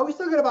 we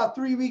still got about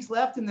 3 weeks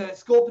left in the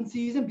sculpin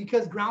season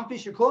because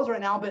groundfish are closed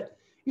right now. But,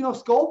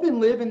 sculpin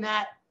live in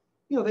that,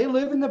 they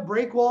live in the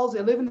break walls.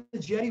 They live in the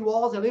jetty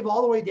walls. They live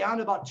all the way down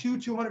to about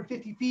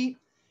 250 feet.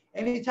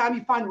 Anytime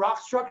you find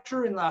rock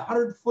structure in the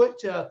 100-foot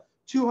to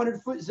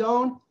 200-foot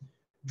zone,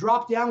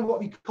 drop down what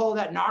we call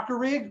that knocker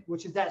rig,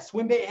 which is that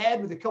swim bait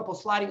head with a couple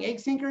sliding egg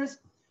sinkers.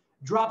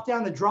 Drop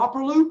down the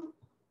dropper loop,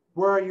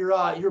 where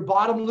your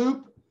bottom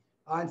loop,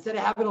 instead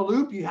of having a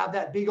loop, you have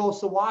that big old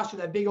Sawash or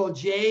that big old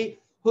J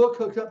hook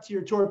hooked up to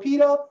your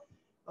torpedo.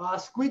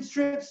 Squid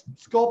strips,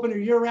 sculpin are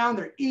year-round.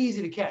 They're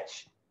easy to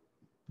catch.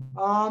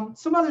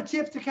 Some other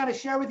tips to kind of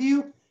share with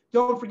you.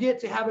 Don't forget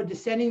to have a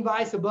descending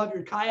vise above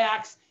your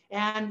kayaks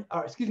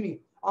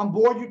on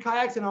board your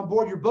kayaks and on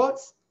board your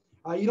boats.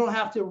 You don't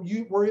have to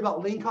worry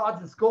about lingcods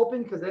and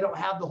sculpin because they don't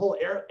have the whole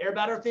air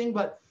batter thing,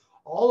 but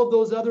all of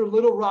those other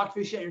little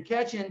rockfish that you're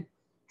catching,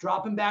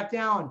 drop them back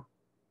down.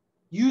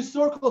 Use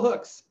circle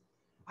hooks.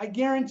 I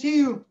guarantee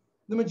you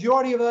the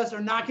majority of us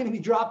are not going to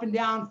be dropping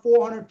down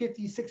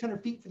 450,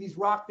 600 feet for these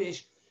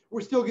rockfish.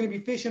 We're still going to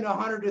be fishing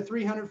 100 to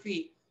 300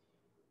 feet.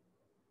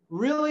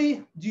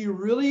 Really, do you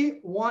really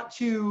want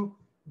to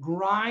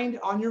grind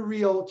on your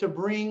reel to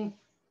bring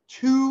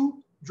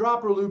 2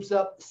 dropper loops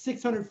up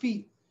 600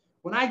 feet?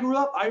 When I grew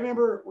up, I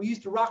remember we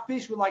used to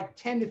rockfish with like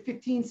 10 to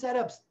 15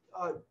 setups,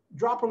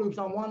 dropper loops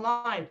on one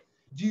line.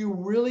 Do you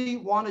really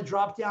want to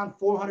drop down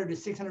 400 to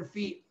 600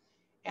 feet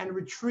and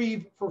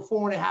retrieve for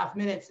 4.5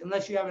 minutes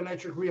unless you have an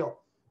electric reel?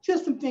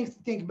 Just some things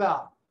to think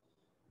about.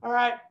 All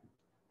right.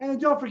 And then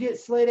don't forget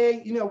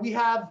SlayDay.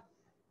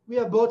 We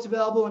have boats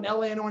available in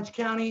LA and Orange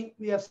County.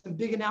 We have some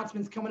big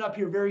announcements coming up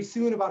here very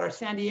soon about our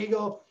San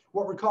Diego,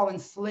 what we're calling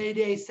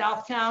SlayDay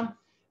Southtown.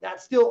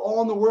 That's still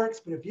all in the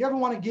works. But if you ever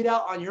want to get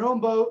out on your own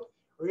boat,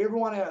 or you ever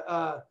want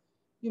to,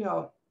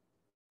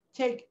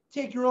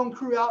 take your own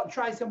crew out and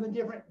try something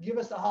different, give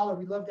us a holler.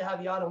 We'd love to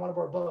have you out on one of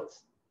our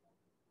boats.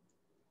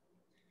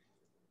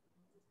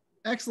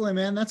 Excellent,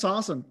 man. That's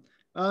awesome.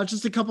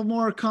 Just a couple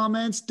more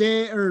comments.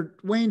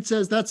 Wayne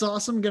says, that's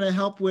awesome. Going to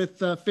help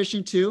with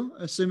fishing too,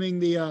 assuming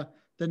the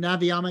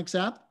Navionics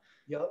app.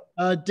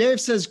 Yep.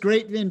 Dave says,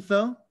 great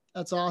info.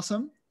 That's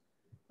awesome.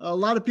 A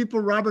lot of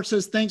people, Robert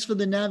says, thanks for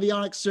the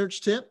Navionics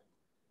search tip.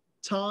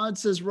 Todd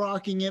says,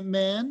 rocking it,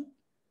 man.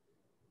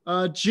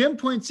 Jim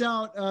points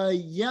out,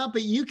 yeah,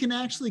 but you can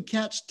actually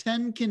catch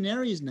 10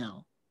 canaries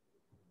now.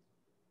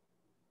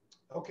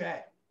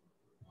 Okay.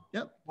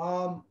 Yep.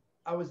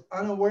 I was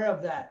unaware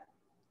of that.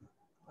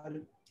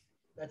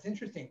 That's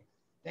interesting.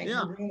 Thanks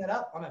for bringing that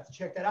up. I'm gonna have to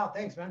check that out.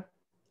 Thanks, man.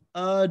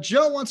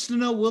 Joe wants to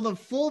know, will the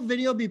full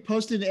video be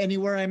posted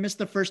anywhere? I missed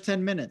the first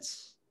 10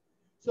 minutes.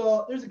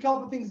 So there's a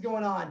couple of things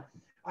going on.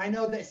 I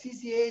know that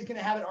CCA is going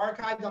to have it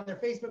archived on their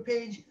Facebook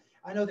page.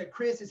 I know that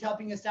Chris is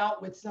helping us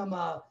out with some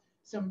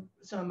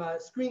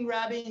screen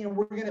grabbing, and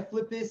we're going to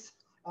flip this.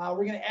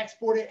 We're going to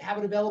export it, have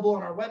it available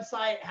on our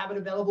website, have it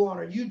available on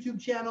our YouTube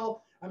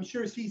channel. I'm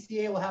sure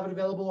CCA will have it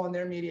available on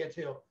their media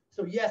too.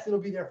 So yes, it'll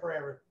be there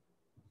forever.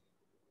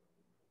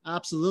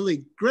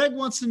 Absolutely. Greg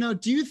wants to know,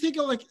 do you think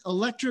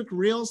electric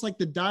reels like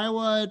the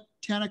Daiwa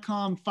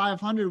Tanacom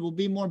 500 will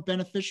be more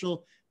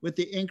beneficial with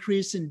the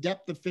increase in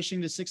depth of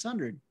fishing to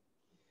 600?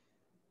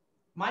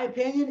 My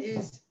opinion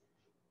is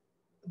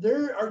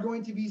there are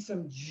going to be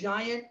some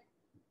giant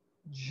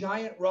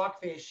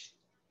rockfish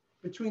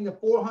between the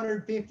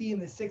 450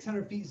 and the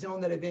 600 feet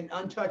zone that have been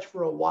untouched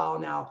for a while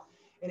now.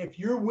 And if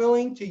you're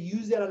willing to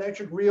use that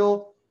electric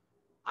reel,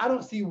 I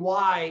don't see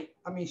why.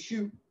 I mean,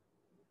 shoot,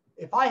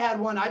 if I had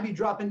one, I'd be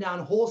dropping down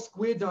whole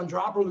squids on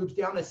dropper loops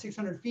down to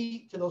 600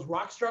 feet to those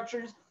rock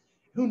structures.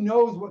 Who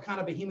knows what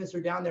kind of behemoths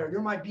are down there? There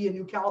might be a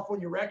new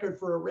California record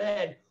for a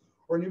red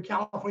or a new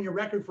California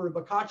record for a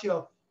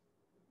Bycatch.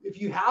 If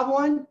you have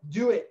one,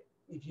 do it.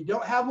 If you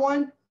don't have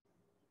one,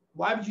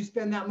 why would you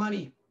spend that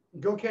money?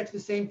 Go catch the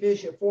same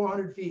fish at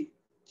 400 feet.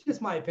 It's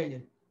just my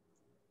opinion.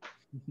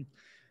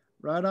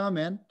 Right on,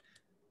 man.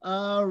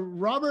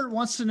 Robert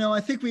wants to know,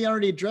 I think we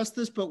already addressed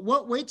this, but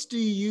what weights do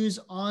you use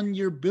on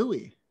your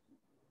buoy?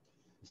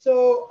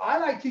 So I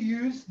like to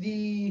use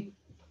the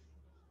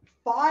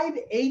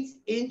 5/8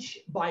 inch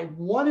by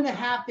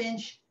 1.5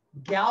 inch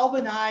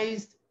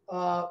galvanized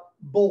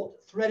bolt,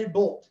 threaded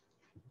bolt.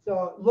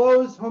 So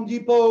Lowe's, Home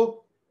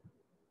Depot,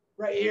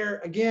 right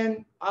here.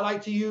 Again, I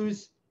like to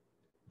use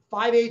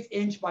 5/8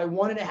 inch by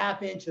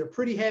 1.5 inch. They're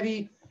pretty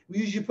heavy. We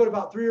usually put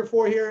about 3 or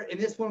 4 here. In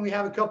this one, we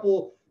have a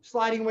couple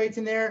sliding weights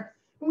in there.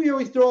 And we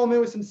always throw them in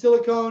with some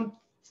silicone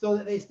so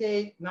that they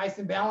stay nice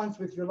and balanced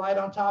with your light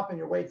on top and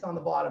your weights on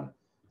the bottom.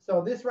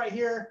 So this right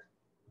here,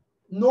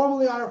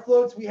 normally on our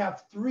floats, we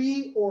have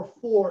 3 or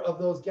 4 of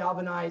those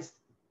galvanized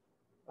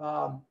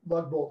lug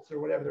bolts or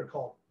whatever they're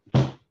called.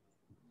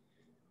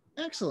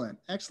 Excellent.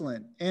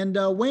 Excellent. And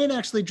Wayne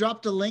actually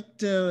dropped a link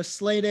to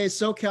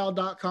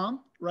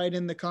SlayDaySocal.com right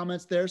in the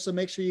comments there. So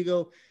make sure you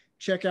go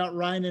check out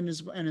Ryan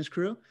and his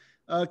crew.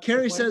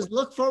 Carrie says,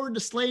 look forward to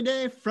Slay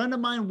Day. Friend of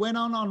mine went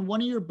on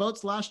one of your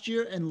boats last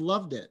year and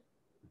loved it.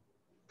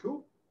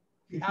 Cool.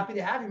 Be happy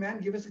to have you,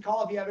 man. Give us a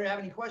call if you ever have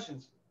any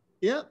questions.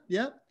 Yep.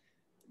 Yep.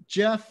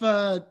 Jeff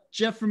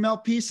from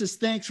LP says,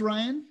 thanks,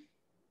 Ryan.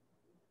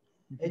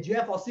 Hey,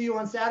 Jeff, I'll see you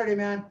on Saturday,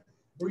 man.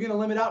 We're going to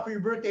limit out for your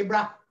birthday,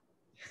 bro.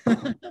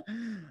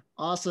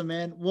 Awesome,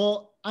 man.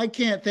 Well, I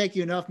can't thank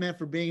you enough, man,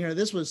 for being here.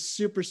 This was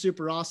super,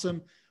 super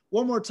awesome.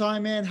 One more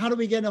time, man. How do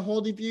we get a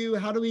hold of you?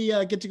 How do we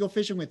get to go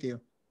fishing with you?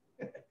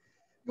 If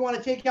you want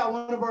to check out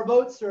one of our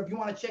boats, or if you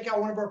want to check out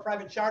one of our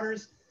private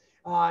charters,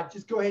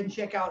 just go ahead and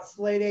check out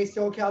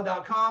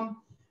SlayDaySocal.com.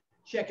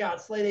 Check out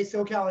SlayDay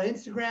SoCal on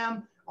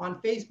Instagram,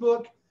 on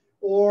Facebook,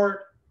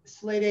 or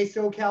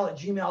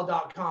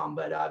SlayDaySocal@gmail.com.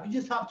 But if you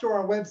just hop to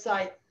our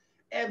website,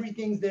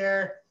 everything's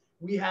there.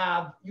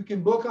 You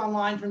can book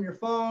online from your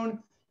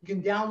phone. You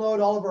can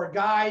download all of our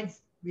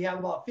guides. We have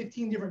about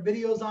 15 different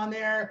videos on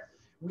there.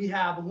 We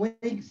have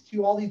links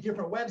to all these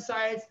different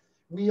websites.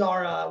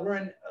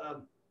 We're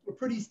a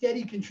pretty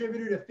steady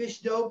contributor to Fish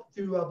Dope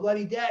through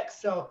Bloody Decks.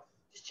 So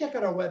just check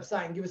out our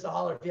website and give us a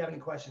holler if you have any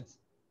questions.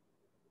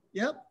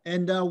 Yep.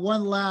 And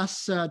one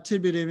last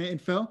tidbit of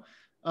info.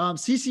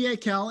 CCA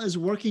Cal is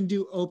working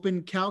to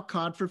open cow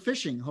cod for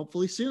fishing,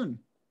 hopefully soon.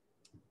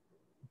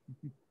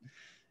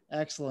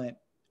 Excellent.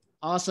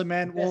 Awesome,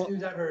 man. Best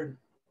news I've heard.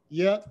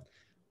 Yep.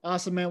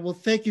 Awesome, man. Well,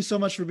 thank you so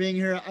much for being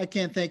here. I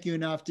can't thank you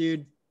enough,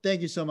 dude.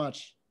 Thank you so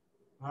much.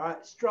 All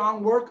right.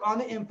 Strong work on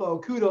the info.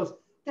 Kudos.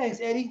 Thanks,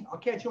 Eddie. I'll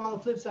catch you on the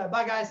flip side.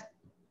 Bye, guys.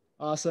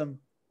 Awesome.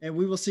 And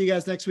we will see you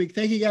guys next week.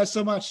 Thank you guys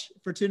so much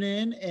for tuning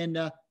in,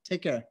 and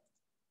take care.